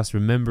podcast?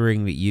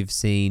 Remembering that you've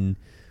seen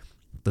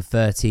The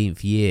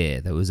 13th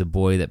Year, there was a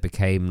boy that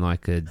became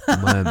like a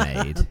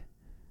mermaid.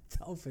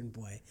 Dolphin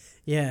boy,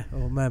 yeah,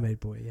 or mermaid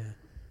boy, yeah.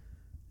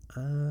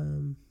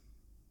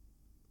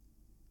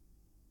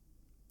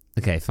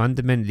 Okay,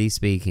 fundamentally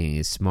speaking,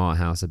 is Smart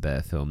House a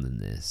better film than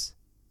this?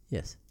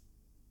 Yes.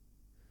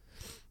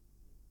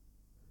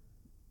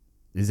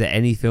 Is there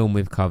any film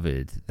we've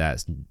covered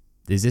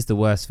is this the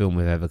worst film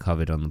we've ever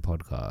covered on the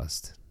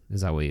podcast?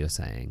 Is that what you're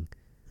saying?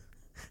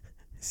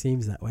 It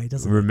seems that way,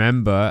 doesn't it?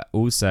 Remember,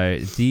 also,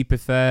 do you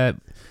prefer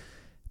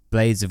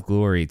Blades of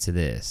Glory to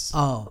this?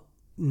 Oh,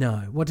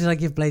 no. What did I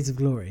give Blades of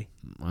Glory?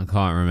 I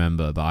can't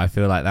remember, but I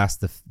feel like that's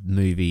the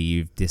movie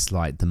you've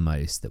disliked the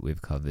most that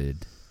we've covered.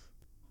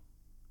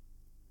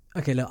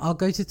 Okay, look, I'll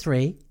go to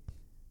 3.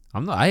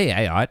 I'm not.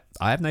 I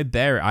have no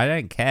bearing. I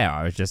don't care.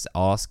 I was just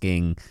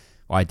asking.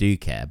 Well, I do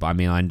care, but I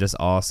mean, I'm just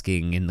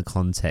asking in the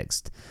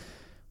context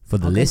for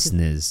the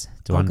listeners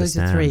to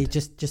understand. I'll go to 3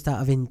 just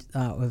out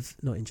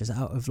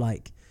of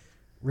like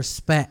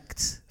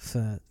respect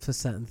for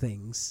certain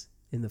things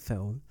in the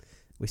film.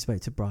 We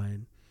spoke to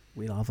Brian.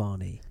 We love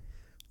Arnie.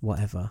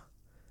 Whatever.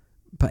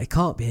 But it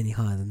can't be any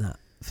higher than that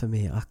for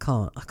me. I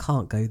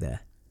can't go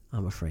there.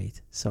 I'm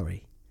afraid.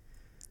 Sorry.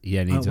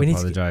 You need to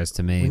apologise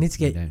to me. We need to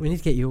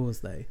get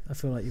yours though. I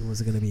feel like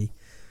yours are going to be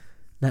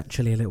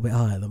naturally a little bit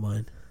higher than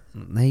mine.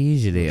 They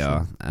usually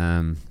are.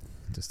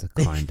 Just a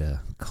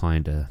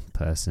kinder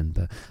person,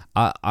 but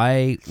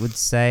I would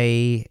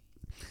say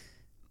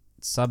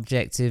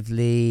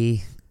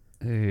subjectively,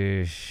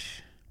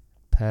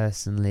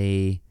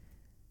 personally,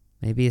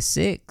 maybe a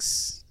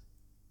 6.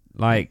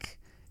 Like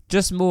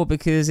just more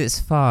because it's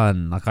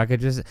fun. Like I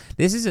could just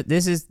this is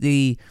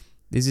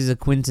a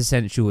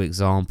quintessential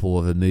example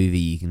of a movie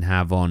you can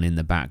have on in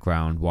the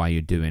background while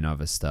you're doing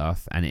other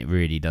stuff, and it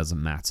really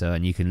doesn't matter.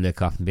 And you can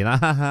look up and be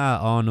like, haha,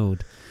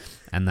 Arnold.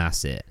 And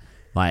that's it.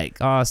 Like,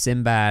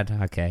 Sinbad.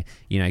 Okay.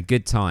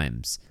 Good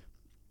times.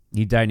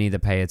 You don't need to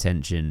pay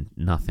attention.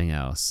 Nothing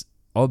else.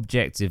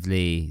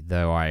 Objectively,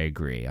 though, I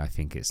agree. I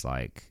think it's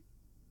like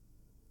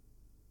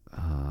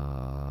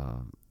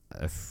a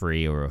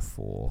 3 or a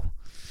 4.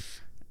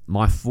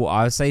 My 4,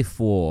 I would say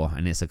 4,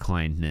 and it's a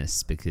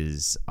kindness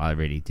because I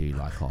really do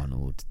like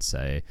Arnold.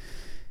 So,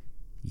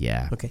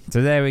 yeah. Okay.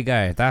 So there we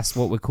go. That's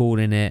what we're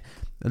calling it.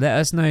 Let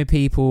us know,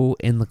 people,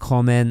 in the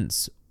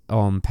comments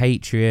on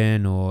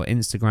Patreon or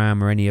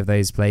Instagram or any of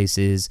those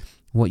places,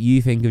 what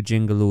you think of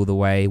Jingle All The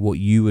Way, what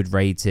you would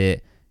rate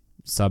it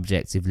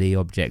subjectively,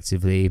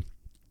 objectively.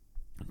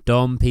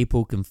 Dom,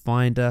 people can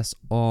find us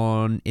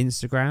on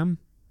Instagram.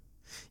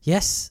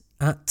 Yes,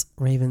 at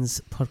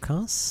Ravens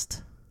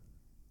Podcast.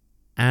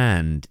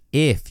 And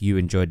if you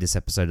enjoyed this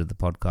episode of the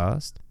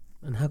podcast,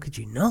 and how could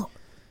you not?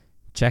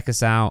 Check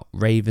us out,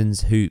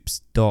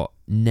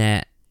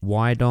 ravenshoops.net.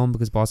 Why, Dom?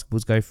 Because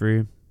basketballs go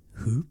through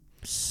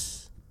hoops.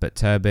 But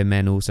Turbo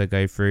Men also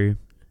go through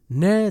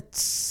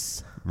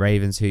nets.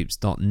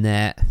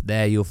 Ravenshoops.net.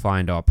 There you'll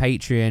find our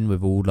Patreon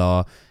with all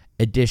our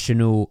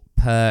additional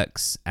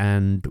perks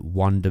and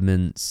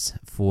wonderments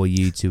for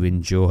you to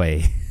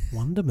enjoy.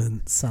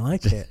 Wonderments, I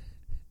like it.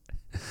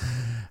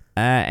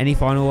 Any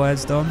final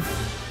words, Dom?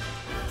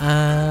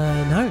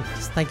 No,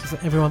 just thank you for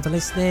everyone for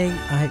listening.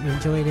 I hope you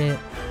enjoyed it.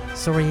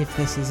 Sorry if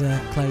this is a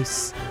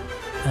close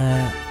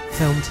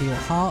film to your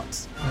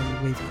heart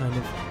and we've kind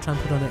of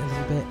trampled on it a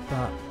little bit,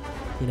 but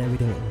we do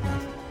it in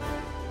love.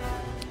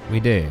 We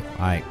do.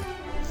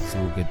 It's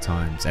all good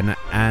times. And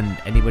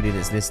anybody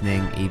that's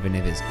listening, even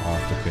if it's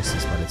after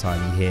Christmas by the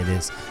time you hear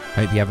this,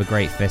 hope you have a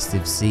great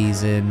festive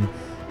season.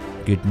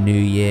 Good New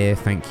Year.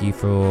 Thank you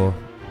for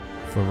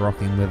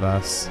rocking with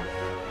us.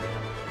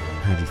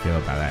 How do you feel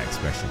about that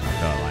expression? I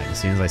felt like as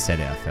soon as I said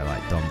it, I felt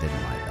like Dom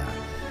didn't like that.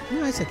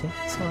 No, it's okay.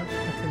 It's alright. I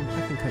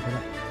can cope with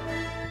that.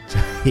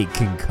 He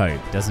can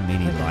cope. Doesn't mean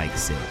he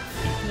likes it.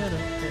 No,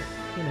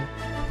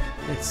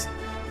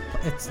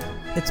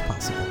 it's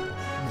possible.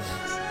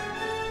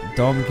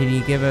 Dom, can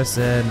you give us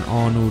an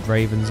Arnold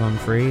Ravens on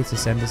 3 to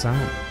send us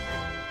out?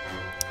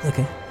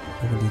 Okay,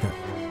 I can do that.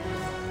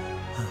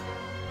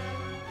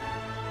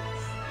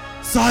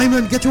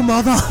 Simon, get your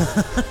mother!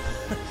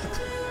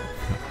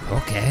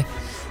 Okay.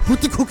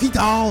 Put the cookie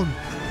down!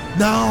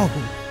 Now!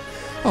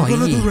 Oh, we're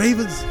gonna do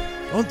Ravens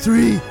on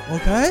 3,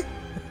 okay?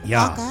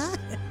 Yeah.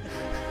 Okay.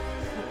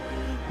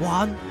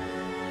 1,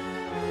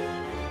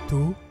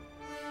 2,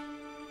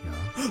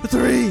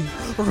 3,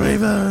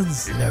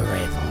 Ravens! The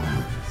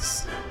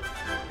Ravens.